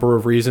a number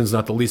of reasons,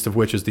 not the least of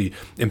which is the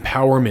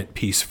empowerment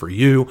piece for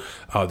you,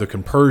 the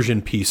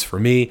compersion piece for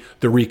me,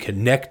 the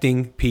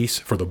reconnecting piece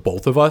for the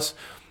both of us.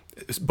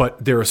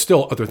 But there are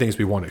still other things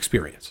we want to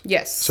experience.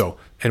 Yes. So,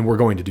 and we're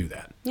going to do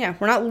that. Yeah,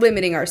 we're not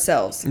limiting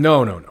ourselves.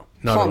 No. Not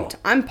pumped. at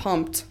all. I'm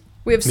pumped.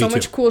 We have so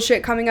much cool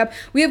shit coming up.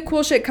 We have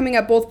cool shit coming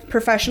up both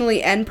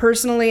professionally and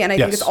personally, and I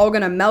think it's all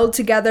going to meld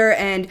together,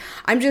 and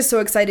I'm just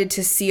so excited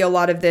to see a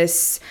lot of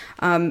this,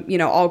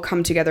 all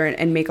come together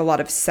and make a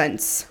lot of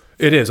sense.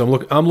 It is. I'm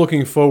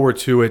looking forward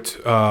to it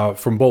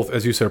from both,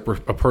 as you said,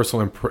 a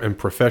personal and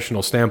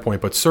professional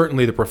standpoint, but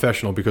certainly the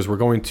professional, because we're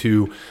going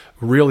to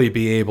really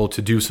be able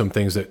to do some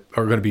things that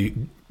are going to be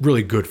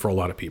really good for a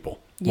lot of people.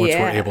 Once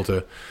we're able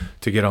to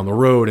get on the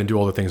road and do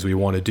all the things we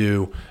want to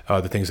do,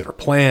 the things that are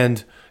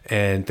planned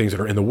and things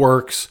that are in the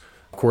works,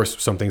 Of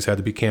course, some things had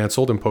to be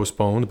canceled and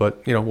postponed,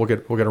 but we'll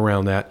get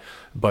around that.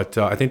 But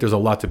I think there's a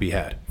lot to be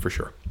had for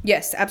sure.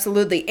 Yes,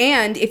 absolutely.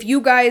 And if you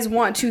guys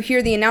want to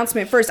hear the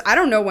announcement first, I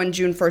don't know when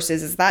June 1st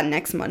is. Is that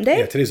next Monday?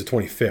 Yeah, today's the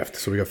 25th,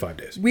 so we got 5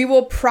 days. We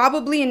will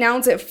probably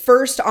announce it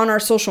first on our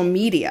social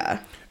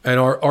media. And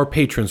our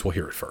patrons will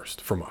hear it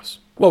first from us.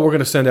 Well, we're going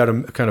to send out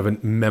a kind of a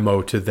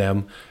memo to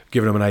them,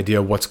 giving them an idea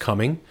of what's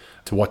coming,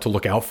 to what to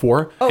look out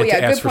for, and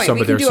to ask good for point. some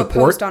We of their can do support. a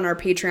post on our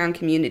Patreon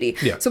community.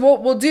 Yeah. So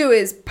what we'll do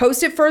is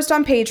post it first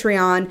on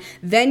Patreon,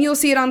 then you'll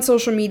see it on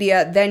social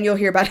media, then you'll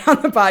hear about it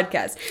on the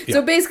podcast. Yeah.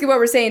 So basically what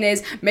we're saying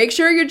is make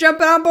sure you're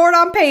jumping on board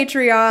on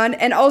Patreon,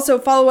 and also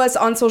follow us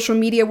on social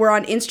media. We're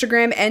on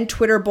Instagram and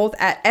Twitter, both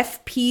at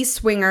FP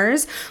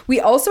Swingers.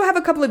 We also have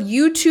a couple of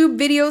YouTube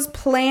videos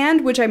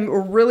planned, which I'm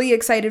really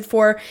excited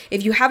for.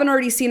 If you haven't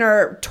already seen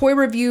our toy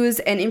reviews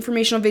and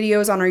informational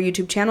videos on our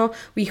YouTube channel,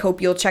 we hope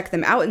you'll check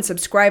them out and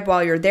subscribe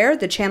while you're there.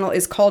 The channel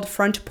is called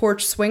Front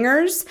Porch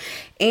Swingers.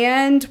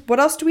 And what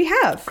else do we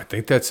have? I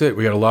think that's it.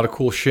 We got a lot of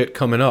cool shit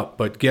coming up,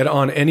 but get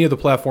on any of the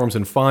platforms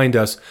and find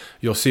us.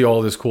 You'll see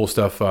all this cool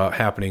stuff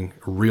happening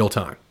real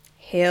time.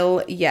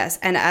 Hell yes.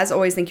 And as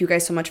always, thank you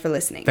guys so much for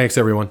listening. Thanks,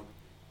 everyone.